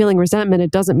 if you're feeling resentment,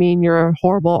 it doesn't mean you're a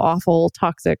horrible, awful,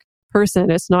 toxic person.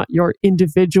 It's not your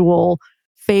individual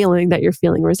failing that you're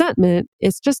feeling resentment.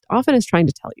 It's just often it's trying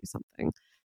to tell you something.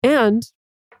 And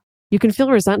you can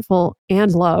feel resentful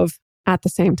and love at the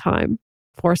same time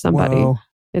for somebody. Whoa.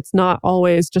 It's not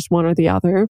always just one or the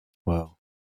other. Whoa.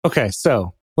 Okay,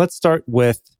 so let's start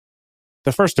with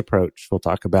the first approach we'll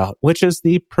talk about, which is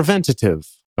the preventative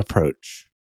approach,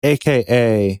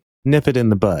 aka nip it in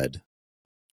the bud.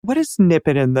 What is nip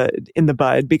it in the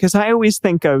bud? Because I always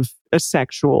think of a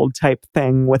sexual type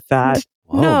thing with that.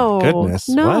 Oh, No, goodness.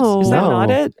 no. What? Is that No.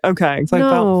 not it? Okay. It's like No.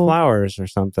 about flowers or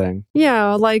something.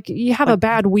 Yeah, like you have a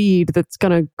bad weed that's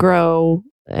going to grow.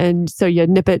 And so you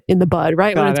nip it in the bud,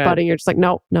 right? When Got it's it. budding, you're just like,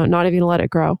 no, not even going to let it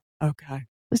grow. Okay.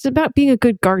 It's about being a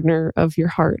good gardener of your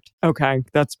heart. Okay.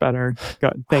 That's better.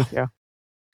 Good. Thank you.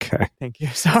 Okay. Thank you.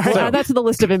 Sorry. We'll add that to the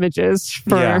list of images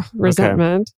for Yeah, okay.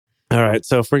 resentment. All right.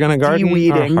 So if we're going to garden our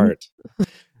De-weeding. heart.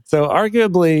 So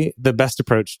arguably the best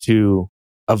approach to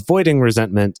avoiding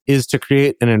resentment is to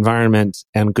create an environment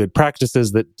and good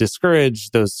practices that discourage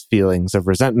those feelings of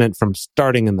resentment from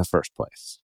starting in the first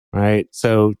place. Right.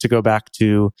 So to go back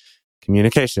to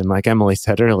communication, like Emily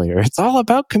said earlier, it's all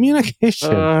about communication.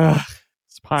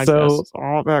 This podcast So- is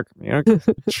all about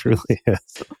communication. It truly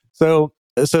is. So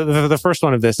the first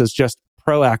one of this is just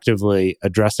proactively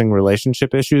addressing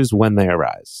relationship issues when they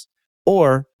arise,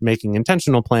 or making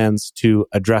intentional plans to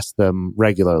address them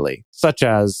regularly, such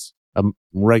as a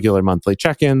regular monthly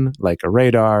check-in, like a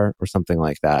radar or something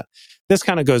like that. This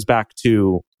kind of goes back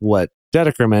to what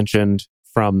Dedeker mentioned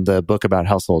from the book about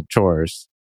household chores,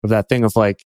 of that thing of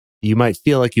like, you might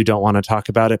feel like you don't want to talk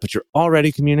about it, but you're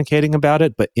already communicating about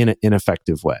it, but in an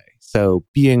ineffective way. So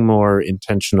being more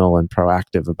intentional and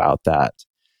proactive about that.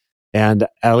 And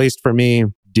at least for me,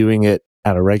 doing it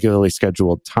at a regularly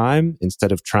scheduled time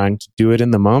instead of trying to do it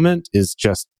in the moment is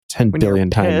just 10 When you're billion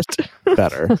times pissed.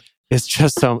 better. It's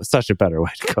just such a better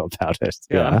way to go about it.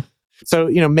 Yeah. So,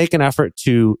 make an effort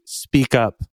to speak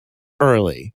up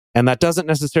early. And that doesn't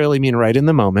necessarily mean right in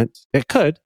the moment. It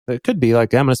could be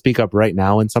like, I'm going to speak up right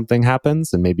now when something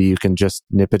happens. And maybe you can just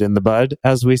nip it in the bud,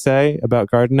 as we say about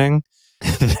gardening.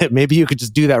 Maybe you could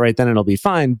just do that right then and it'll be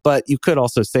fine. But you could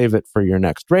also save it for your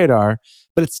next radar.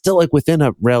 But it's still like within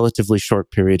a relatively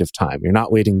short period of time. You're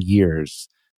not waiting years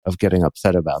of getting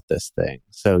upset about this thing.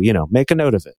 So, make a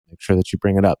note of it. Make sure that you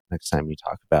bring it up next time you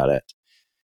talk about it.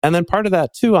 And then part of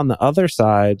that too, on the other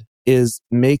side, is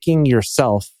making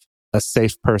yourself a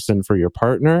safe person for your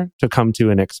partner to come to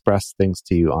and express things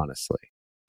to you honestly.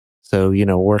 So,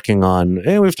 working on,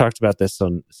 and we've talked about this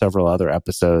on several other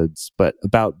episodes, but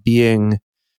about being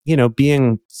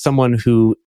someone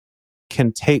who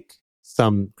can take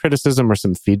some criticism or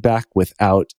some feedback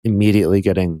without immediately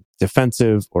getting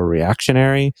defensive or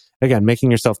reactionary. Again,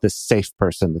 making yourself this safe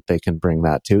person that they can bring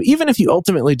that to. Even if you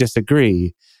ultimately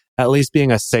disagree, at least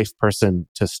being a safe person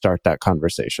to start that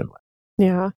conversation with.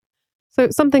 Yeah. So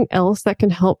something else that can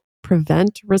help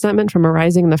prevent resentment from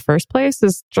arising in the first place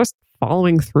is just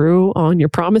following through on your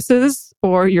promises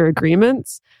or your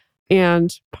agreements.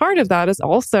 And part of that is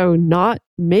also not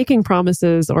making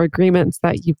promises or agreements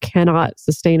that you cannot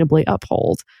sustainably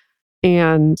uphold.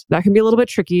 And that can be a little bit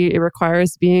tricky. It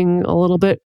requires being a little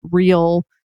bit real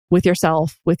with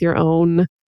yourself, with your own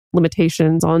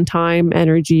limitations on time,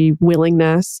 energy,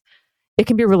 willingness. It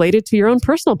can be related to your own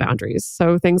personal boundaries.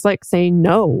 So things like saying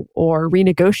no or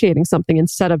renegotiating something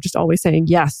instead of just always saying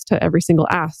yes to every single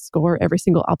ask or every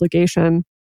single obligation.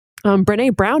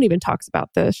 Brené Brown even talks about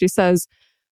this. She says,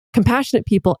 compassionate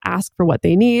people ask for what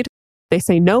they need. They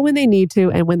say no when they need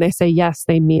to. And when they say yes,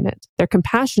 they mean it. They're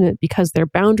compassionate because their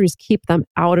boundaries keep them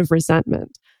out of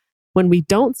resentment. When we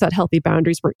don't set healthy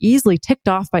boundaries, we're easily ticked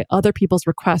off by other people's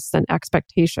requests and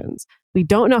expectations. We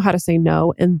don't know how to say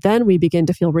no, and then we begin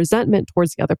to feel resentment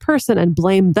towards the other person and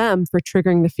blame them for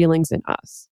triggering the feelings in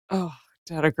us. Oh,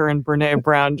 Dedeker and Brené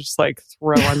Brown just like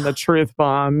throwing the truth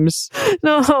bombs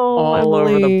No, all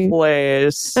Emily. over the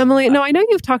place. Emily, no, I know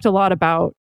you've talked a lot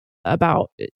about about,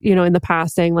 in the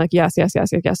past saying like, yes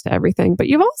to everything. But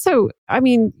you've also,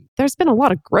 there's been a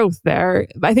lot of growth there.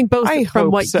 I think both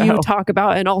from what you talk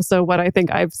about and also what I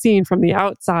think I've seen from the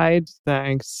outside.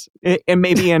 Thanks. And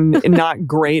maybe in not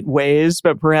great ways,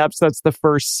 but perhaps that's the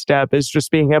first step, is just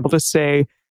being able to say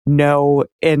no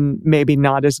in maybe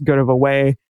not as good of a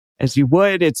way as you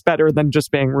would. It's better than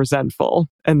just being resentful.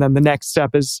 And then the next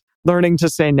step is learning to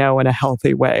say no in a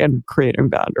healthy way and creating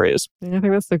boundaries. Yeah, I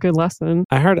think that's a good lesson.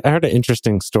 I heard an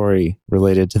interesting story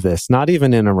related to this, not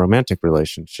even in a romantic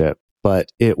relationship,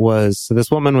 but so this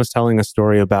woman was telling a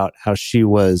story about how she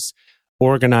was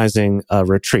organizing a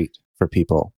retreat for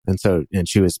people. And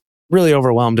she was really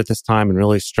overwhelmed at this time and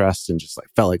really stressed and just like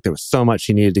felt like there was so much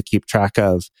she needed to keep track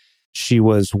of. She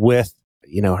was with,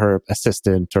 her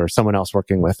assistant or someone else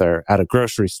working with her at a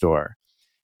grocery store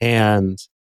and,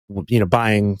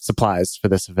 buying supplies for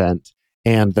this event.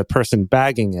 And the person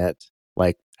bagging it,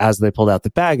 like as they pulled out the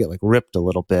bag, it like ripped a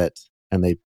little bit and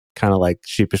they kind of like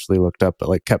sheepishly looked up, but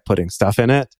like kept putting stuff in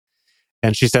it.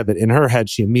 And she said that in her head,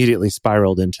 she immediately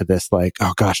spiraled into this like,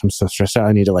 oh gosh, I'm so stressed out.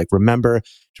 I need to like remember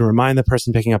to remind the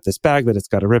person picking up this bag that it's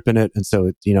got a rip in it. And so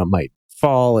it, it might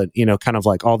fall and, kind of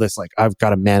like all this, like I've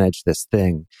got to manage this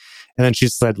thing. And then she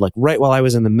said like, right while I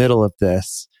was in the middle of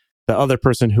this, the other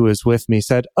person who was with me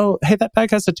said, oh, hey, that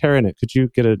bag has a tear in it. Could you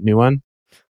get a new one?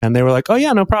 And they were like, oh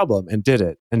yeah, no problem. And did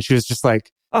it. And she was just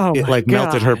like, it like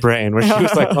melted her brain where she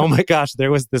was like, oh my gosh,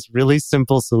 there was this really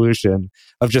simple solution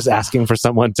of just asking for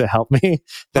someone to help me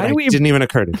that didn't even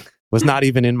occur to me. Was not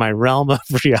even in my realm of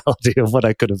reality of what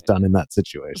I could have done in that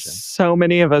situation. So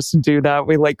many of us do that.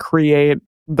 We like create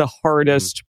the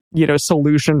hardest,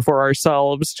 solution for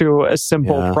ourselves to a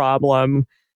simple problem.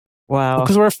 Wow.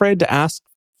 Because we're afraid to ask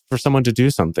for someone to do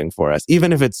something for us,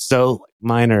 even if it's so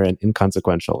minor and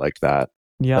inconsequential like that.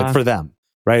 Yeah. Like for them,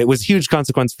 right? It was huge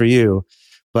consequence for you,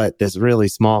 but this really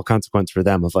small consequence for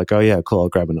them of like, oh yeah, cool, I'll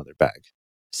grab another bag.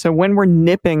 So when we're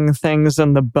nipping things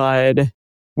in the bud,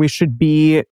 we should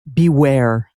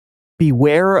beware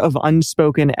of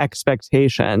unspoken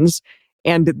expectations.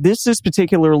 And this is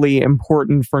particularly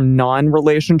important for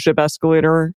non-relationship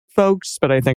escalator folks,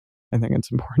 but I think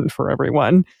it's important for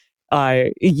everyone.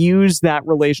 Use that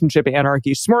relationship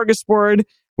anarchy smorgasbord,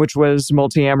 which was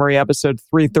Multiamory episode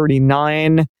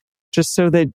 339, just so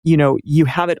that, you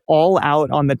have it all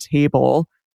out on the table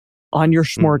on your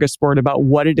smorgasbord about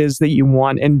what it is that you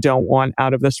want and don't want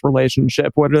out of this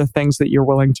relationship. What are the things that you're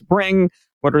willing to bring?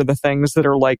 What are the things that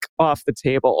are like off the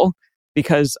table?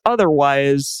 Because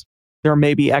otherwise, there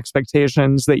may be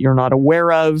expectations that you're not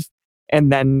aware of,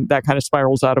 and then that kind of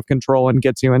spirals out of control and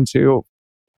gets you into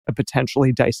a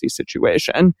potentially dicey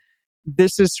situation.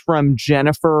 This is from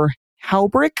Jennifer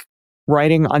Halbrick,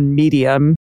 writing on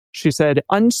Medium. She said,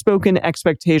 unspoken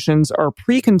expectations are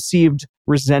preconceived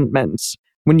resentments.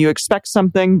 When you expect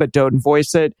something but don't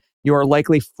voice it, you are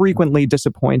likely frequently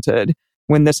disappointed.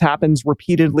 When this happens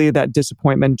repeatedly, that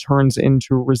disappointment turns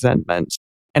into resentment.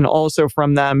 And also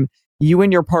from them, you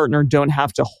and your partner don't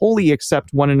have to wholly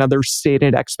accept one another's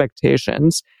stated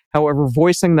expectations. However,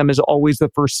 voicing them is always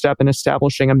the first step in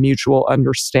establishing a mutual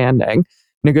understanding.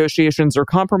 Negotiations or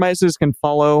compromises can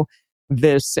follow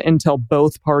this until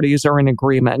both parties are in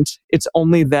agreement. It's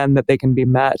only then that they can be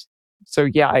met. So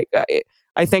yeah,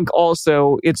 I think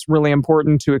also it's really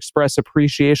important to express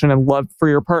appreciation and love for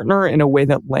your partner in a way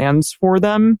that lands for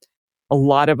them. A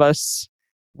lot of us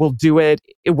will do it.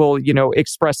 It will,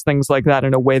 express things like that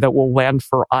in a way that will land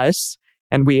for us.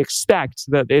 And we expect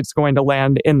that it's going to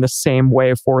land in the same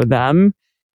way for them.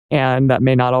 And that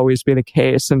may not always be the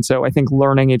case. And so I think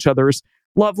learning each other's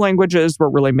love languages,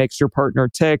 what really makes your partner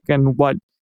tick and what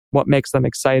makes them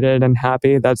excited and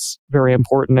happy, that's very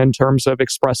important in terms of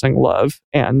expressing love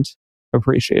and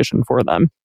appreciation for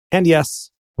them. And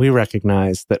yes, we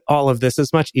recognize that all of this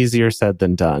is much easier said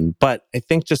than done. But I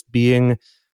think just being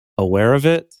aware of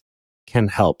it can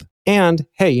help. And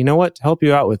hey, you know what? To help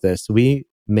you out with this, we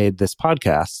made this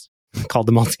podcast called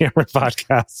the Multiamory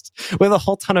Podcast with a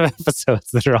whole ton of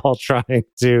episodes that are all trying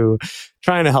to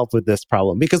help with this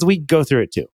problem, because we go through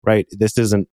it too, right? This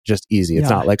isn't just easy. It's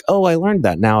not like, oh, I learned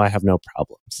that, now I have no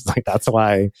problems. It's like, that's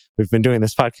why we've been doing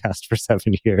this podcast for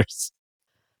 7 years.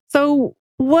 So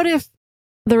what if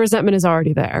the resentment is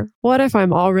already there? What if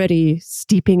I'm already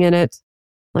steeping in it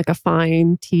like a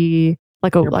fine tea?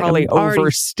 You're probably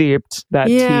oversteeped that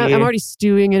tea. Yeah, I'm already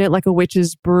stewing in it like a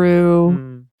witch's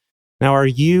brew. Now,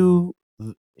 you're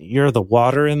the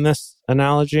water in this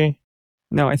analogy?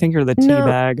 No, I think you're the tea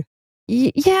bag.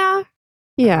 Yeah.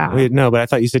 Wait, no, but I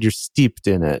thought you said you're steeped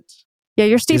in it. Yeah,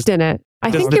 you're steeped in it. I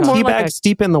Does think the you're more tea like bag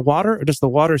steep in the water, or does the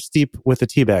water steep with the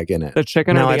tea bag in it? The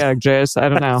chicken No, or the egg, Jace? I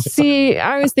don't know. See,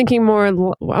 I was thinking more,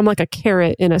 I'm like a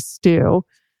carrot in a stew,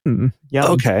 Yum.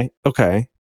 Okay.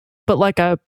 but like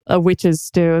a witch's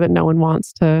stew that no one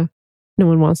wants to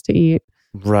eat.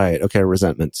 Right. Okay.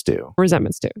 Resentment stew.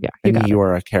 Resentment stew. Yeah. And got it. you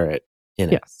are a carrot in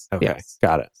it. Yes. Okay. Yes.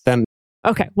 Got it. Then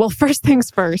Okay. Well, first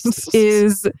things first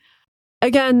is,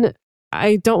 again,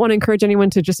 I don't want to encourage anyone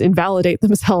to just invalidate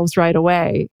themselves right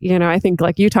away. I think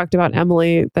like you talked about,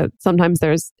 Emily, that sometimes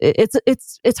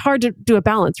it's hard to do a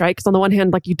balance, right? Because on the one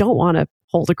hand, like you don't want to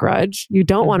hold a grudge. You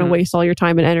don't want to waste all your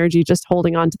time and energy just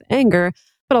holding on to the anger.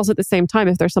 But also at the same time,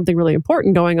 if there's something really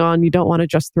important going on, you don't want to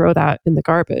just throw that in the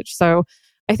garbage. So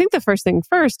I think the first thing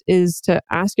first is to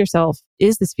ask yourself,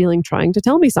 is this feeling trying to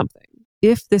tell me something?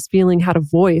 If this feeling had a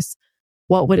voice,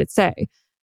 what would it say?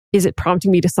 Is it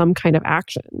prompting me to some kind of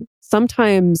action?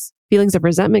 Sometimes feelings of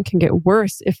resentment can get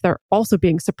worse if they're also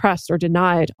being suppressed or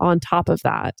denied on top of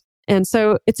that. And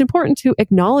so it's important to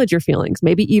acknowledge your feelings,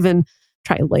 maybe even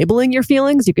try labeling your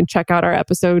feelings. You can check out our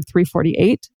episode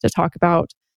 348 to talk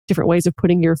about different ways of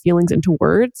putting your feelings into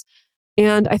words.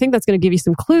 And I think that's going to give you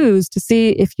some clues to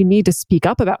see if you need to speak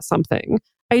up about something.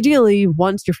 Ideally,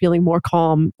 once you're feeling more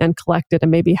calm and collected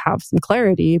and maybe have some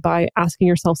clarity by asking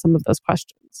yourself some of those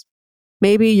questions.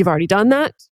 Maybe you've already done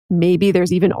that. Maybe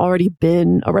there's even already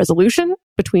been a resolution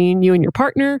between you and your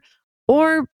partner.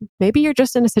 Or maybe you're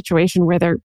just in a situation where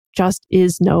there just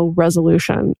is no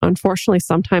resolution. Unfortunately,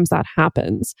 sometimes that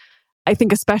happens. I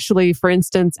think especially, for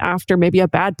instance, after maybe a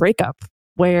bad breakup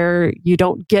where you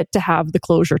don't get to have the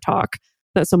closure talk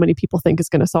that so many people think is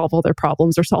going to solve all their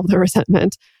problems or solve their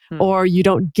resentment, or you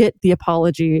don't get the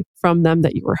apology from them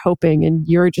that you were hoping and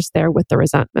you're just there with the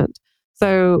resentment.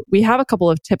 So we have a couple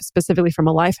of tips specifically from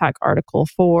a Lifehack article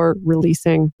for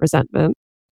releasing resentment.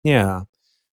 Yeah.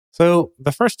 So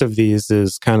the first of these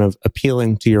is kind of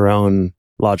appealing to your own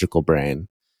logical brain.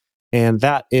 And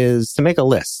that is to make a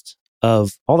list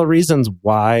of all the reasons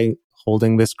why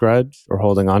holding this grudge or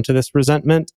holding on to this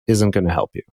resentment isn't going to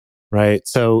help you, right?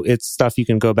 So it's stuff you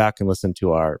can go back and listen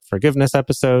to our forgiveness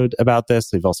episode about this.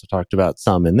 We've also talked about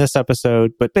some in this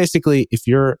episode. But basically, if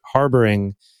you're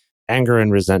harboring anger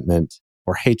and resentment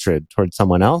or hatred towards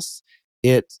someone else,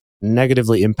 it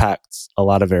negatively impacts a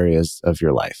lot of areas of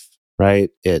your life,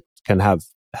 right? It can have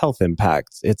health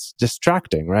impacts. It's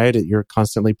distracting, right? You're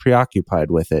constantly preoccupied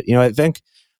with it. I think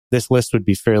this list would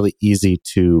be fairly easy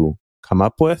to come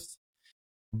up with,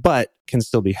 but can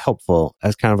still be helpful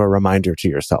as kind of a reminder to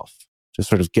yourself to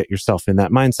sort of get yourself in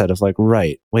that mindset of like,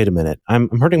 right, wait a minute, I'm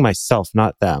hurting myself,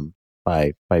 not them,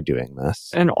 by doing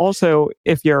this. And also,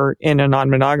 if you're in a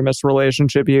non-monogamous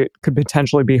relationship, you could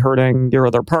potentially be hurting your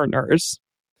other partners.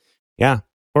 Yeah.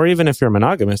 Or even if you're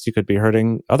monogamous, you could be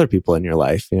hurting other people in your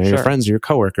life, your Sure. friends or your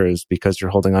coworkers, because you're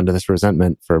holding on to this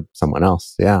resentment for someone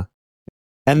else. Yeah.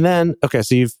 And then, okay,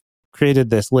 so you've created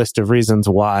this list of reasons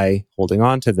why holding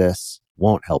on to this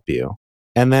won't help you.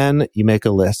 And then you make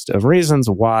a list of reasons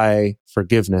why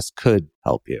forgiveness could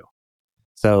help you.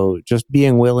 So just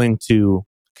being willing to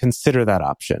consider that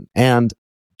option. And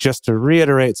just to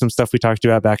reiterate some stuff we talked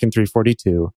about back in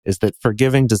 342 is that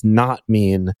forgiving does not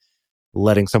mean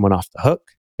letting someone off the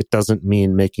hook. It doesn't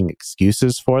mean making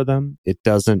excuses for them. It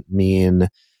doesn't mean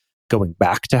going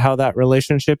back to how that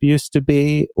relationship used to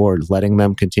be or letting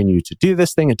them continue to do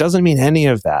this thing. It doesn't mean any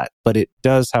of that, but it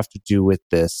does have to do with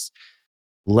this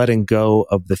letting go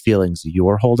of the feelings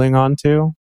you're holding on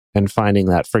to and finding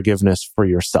that forgiveness for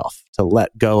yourself, to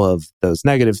let go of those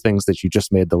negative things that you just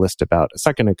made the list about a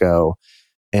second ago,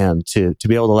 and to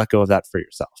be able to let go of that for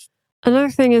yourself. Another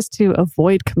thing is to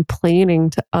avoid complaining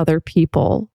to other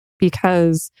people,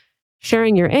 because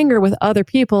sharing your anger with other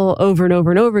people over and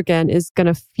over and over again is going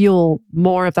to fuel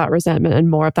more of that resentment and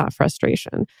more of that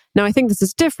frustration. Now, I think this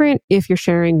is different if you're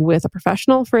sharing with a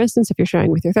professional, for instance, if you're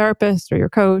sharing with your therapist or your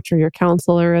coach or your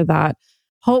counselor, that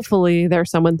hopefully there's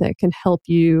someone that can help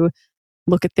you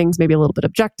look at things maybe a little bit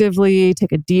objectively,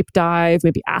 take a deep dive,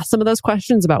 maybe ask some of those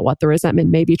questions about what the resentment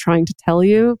may be trying to tell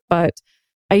you. But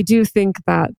I do think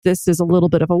that this is a little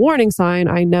bit of a warning sign.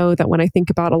 I know that when I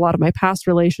think about a lot of my past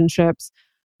relationships,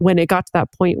 when it got to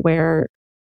that point where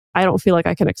I don't feel like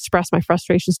I can express my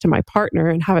frustrations to my partner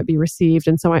and have it be received,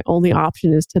 and so my only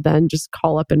option is to then just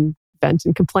call up and vent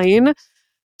and complain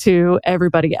to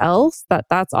everybody else,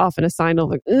 that's often a sign of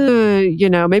like,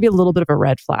 maybe a little bit of a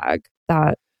red flag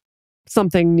that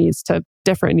something needs to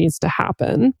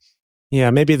happen. Yeah,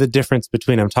 maybe the difference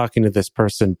between I'm talking to this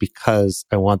person because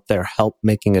I want their help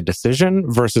making a decision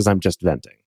versus I'm just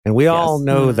venting. And we all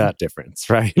know that difference,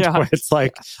 right? Yeah. Where it's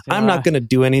like, I'm not going to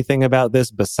do anything about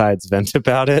this besides vent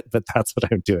about it, but that's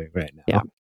what I'm doing right now. Yeah.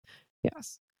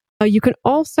 Yes. You can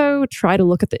also try to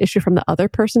look at the issue from the other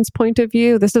person's point of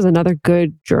view. This is another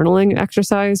good journaling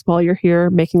exercise while you're here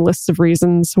making lists of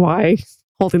reasons why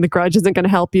holding the grudge isn't going to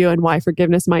help you and why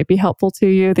forgiveness might be helpful to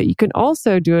you. That you can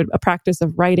also do a practice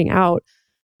of writing out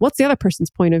what's the other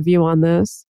person's point of view on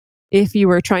this. If you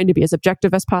were trying to be as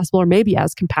objective as possible or maybe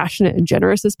as compassionate and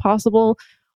generous as possible,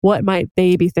 what might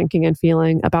they be thinking and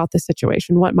feeling about the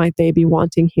situation? What might they be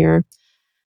wanting here?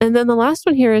 And then the last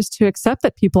one here is to accept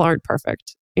that people aren't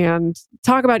perfect. And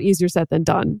talk about easier said than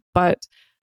done. But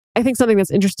I think something that's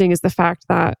interesting is the fact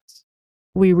that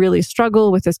we really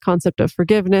struggle with this concept of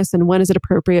forgiveness and when is it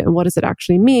appropriate and what does it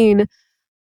actually mean?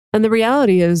 And the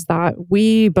reality is that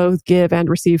we both give and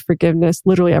receive forgiveness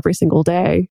literally every single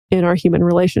day in our human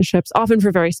relationships, often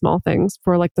for very small things,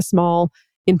 for like the small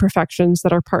imperfections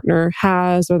that our partner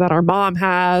has or that our mom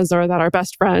has or that our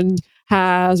best friend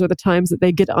has or the times that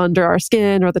they get under our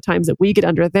skin or the times that we get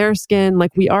under their skin.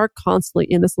 Like we are constantly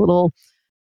in this little,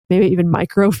 maybe even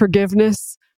micro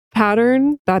forgiveness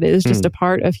pattern that is just a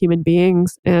part of human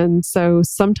beings. And so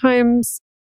sometimes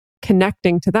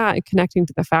connecting to that and connecting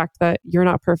to the fact that you're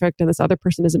not perfect and this other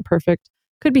person isn't perfect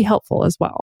could be helpful as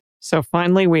well. So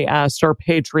finally, we asked our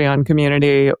Patreon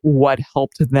community what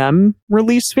helped them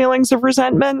release feelings of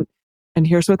resentment. And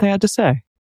here's what they had to say.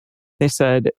 They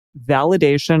said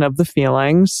validation of the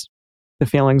feelings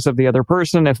of the other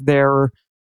person, if they're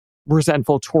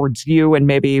resentful towards you, and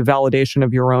maybe validation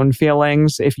of your own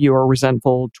feelings if you are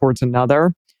resentful towards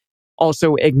another.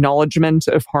 Also acknowledgement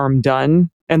of harm done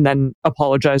and then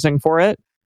apologizing for it.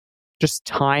 Just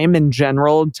time in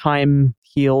general. Time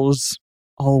heals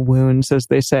all wounds, as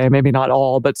they say, maybe not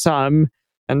all, but some.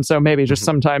 And so maybe just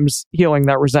sometimes healing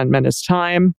that resentment is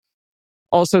time.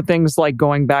 Also things like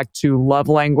going back to love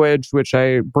language, which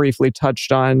I briefly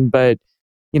touched on, but,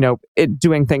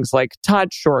 doing things like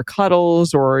touch or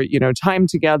cuddles or, time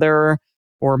together,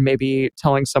 or maybe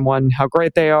telling someone how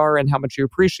great they are and how much you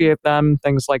appreciate them,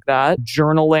 things like that.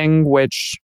 Journaling,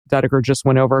 which Dedeker just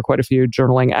went over quite a few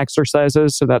journaling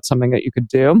exercises. So that's something that you could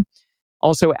do.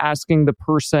 Also asking the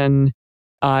person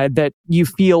that you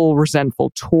feel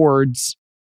resentful towards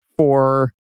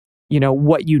for,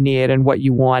 what you need and what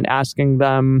you want, asking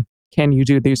them, can you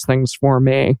do these things for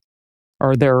me?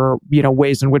 Are there,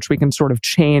 ways in which we can sort of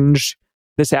change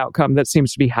this outcome that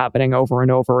seems to be happening over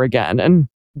and over again? And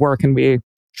where can we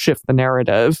shift the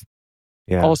narrative?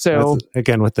 Yeah. Also, that's,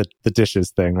 again, with the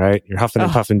dishes thing, right? You're huffing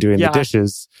and puffing doing the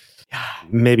dishes.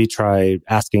 Maybe try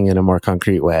asking in a more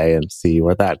concrete way and see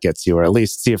where that gets you, or at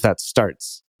least see if that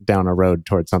starts down a road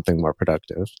towards something more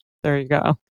productive. There you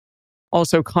go.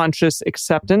 Also, conscious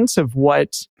acceptance of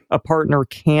what a partner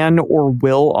can or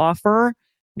will offer,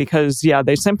 because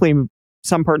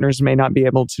some partners may not be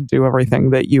able to do everything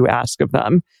that you ask of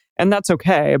them. And that's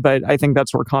okay. But I think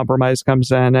that's where compromise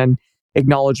comes in, and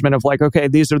acknowledgement of like, okay,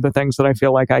 these are the things that I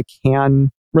feel like I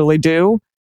can really do.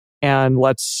 And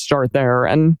let's start there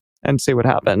and see what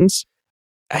happens.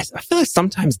 I feel like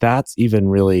sometimes that's even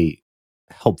really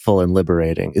helpful and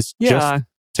liberating. It's just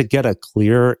to get a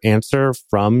clear answer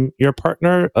from your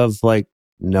partner of like,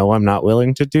 no, I'm not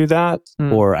willing to do that,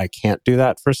 or I can't do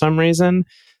that for some reason.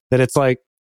 That it's like,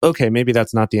 okay, maybe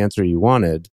that's not the answer you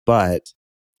wanted, but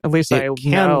at least I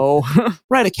know.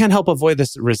 Right, it can help avoid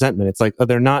this resentment. It's like, oh,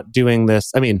 they're not doing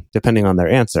this. I mean, depending on their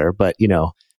answer, but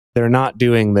they're not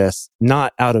doing this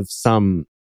not out of some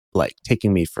like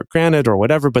taking me for granted or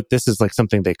whatever, but this is like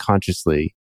something they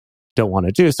consciously don't want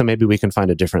to do. So maybe we can find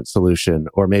a different solution,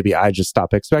 or maybe I just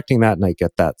stop expecting that and I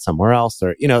get that somewhere else,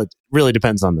 or, it really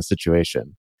depends on the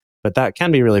situation. But that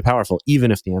can be really powerful,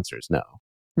 even if the answer is no.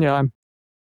 Yeah.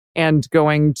 And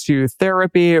going to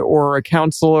therapy or a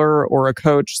counselor or a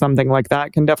coach, something like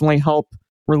that can definitely help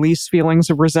release feelings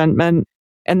of resentment.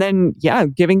 And then,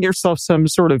 giving yourself some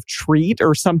sort of treat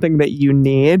or something that you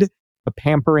need, a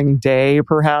pampering day,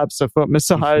 perhaps a foot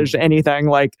massage, anything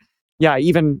like, I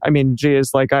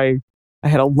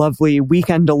had a lovely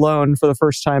weekend alone for the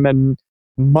first time in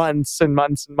months and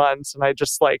months and months. And I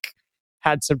just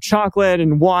had some chocolate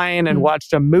and wine and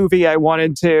watched a movie I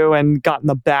wanted to and got in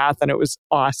the bath, and it was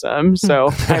awesome. So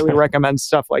I would recommend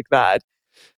stuff like that.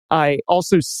 I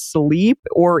also sleep,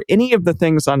 or any of the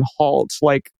things on HALT.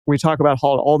 Like we talk about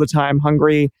HALT all the time: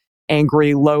 hungry,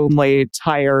 angry, lonely,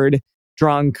 tired,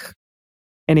 drunk,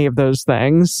 any of those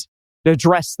things.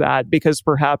 Address that, because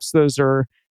perhaps those are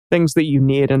things that you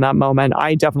need in that moment.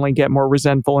 I definitely get more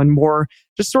resentful and more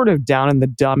just sort of down in the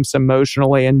dumps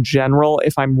emotionally in general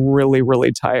if I'm really,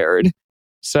 really tired.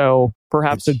 So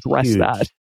perhaps address that.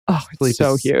 Oh, it's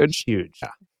so huge. Huge.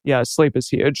 Yeah, sleep is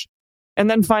huge. And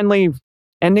then finally,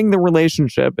 ending the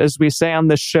relationship. As we say on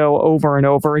this show over and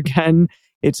over again,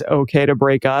 it's okay to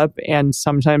break up. And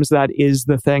sometimes that is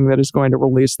the thing that is going to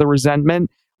release the resentment,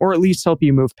 or at least help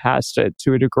you move past it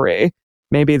to a degree.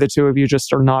 Maybe the two of you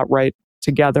just are not right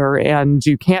together and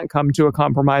you can't come to a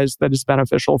compromise that is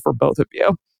beneficial for both of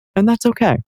you. And that's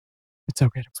okay. It's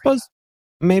okay to break up.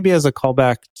 Maybe as a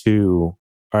callback to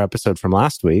our episode from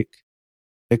last week,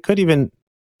 it could even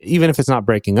if it's not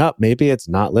breaking up, maybe it's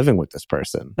not living with this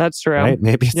person. That's true. Right?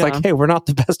 Maybe it's like, hey, we're not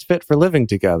the best fit for living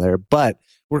together, but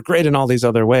we're great in all these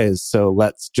other ways. So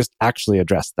let's just actually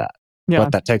address that. Yeah.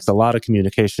 But that takes a lot of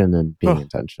communication and being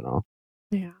intentional.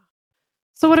 Yeah.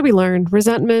 So what did we learn?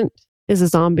 Resentment is a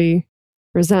zombie.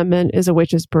 Resentment is a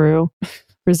witch's brew.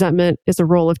 Resentment is a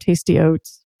roll of tasty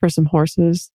oats for some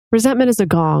horses. Resentment is a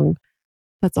gong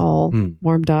that's all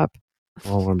warmed up.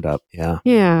 All warmed up, yeah.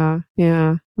 Yeah.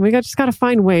 We just got to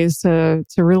find ways to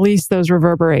release those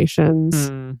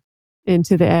reverberations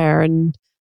into the air and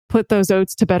put those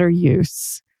oats to better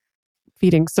use.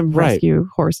 Feeding some rescue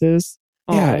horses.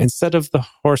 Yeah, instead of the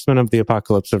horsemen of the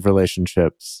apocalypse of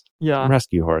relationships,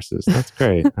 rescue horses. That's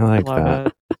great. I like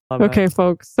that. Okay,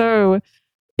 folks. So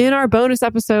in our bonus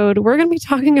episode, we're going to be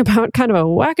talking about kind of a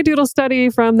wackadoodle study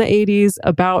from the 80s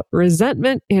about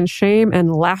resentment and shame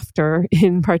and laughter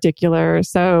in particular.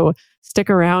 So stick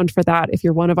around for that if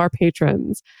you're one of our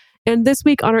patrons. And this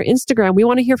week on our Instagram, we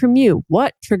want to hear from you.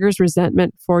 What triggers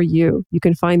resentment for you? You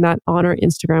can find that on our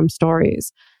Instagram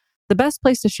stories. The best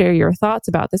place to share your thoughts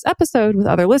about this episode with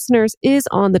other listeners is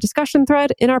on the discussion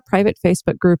thread in our private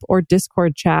Facebook group or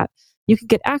Discord chat. You can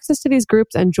get access to these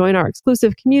groups and join our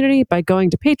exclusive community by going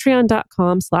to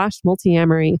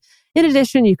patreon.com/multiamory. In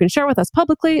addition, you can share with us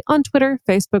publicly on Twitter,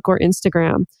 Facebook, or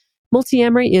Instagram.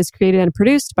 Multiamory is created and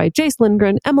produced by Jace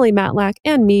Lindgren, Emily Matlack,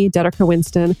 and me, Dedeker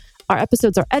Winston. Our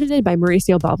episodes are edited by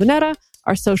Mauricio Balvanera.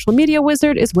 Our social media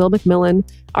wizard is Will McMillan.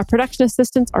 Our production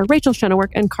assistants are Rachel Shennework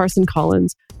and Carson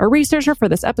Collins. Our researcher for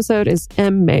this episode is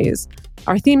M. Mays.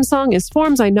 Our theme song is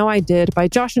Forms I Know I Did by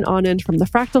Josh and Anand from the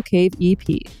Fractal Cave EP.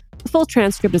 The full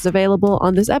transcript is available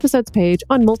on this episode's page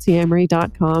on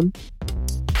multiamory.com.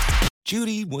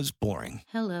 Judy was boring.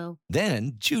 Hello.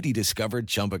 Then Judy discovered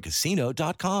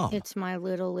ChumbaCasino.com. It's my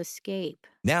little escape.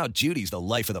 Now Judy's the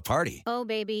life of the party. Oh,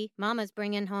 baby, mama's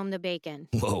bringing home the bacon.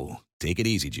 Whoa, take it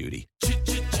easy, Judy.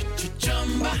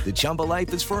 The Chumba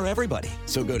life is for everybody.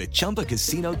 So go to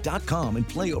ChumbaCasino.com and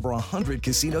play over 100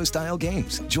 casino-style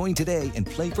games. Join today and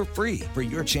play for free for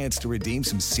your chance to redeem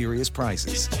some serious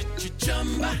prizes.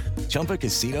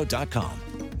 ChumbaCasino.com.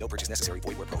 No purchase necessary.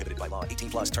 Void where prohibited by law.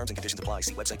 18+ terms and conditions apply.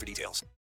 See website for details.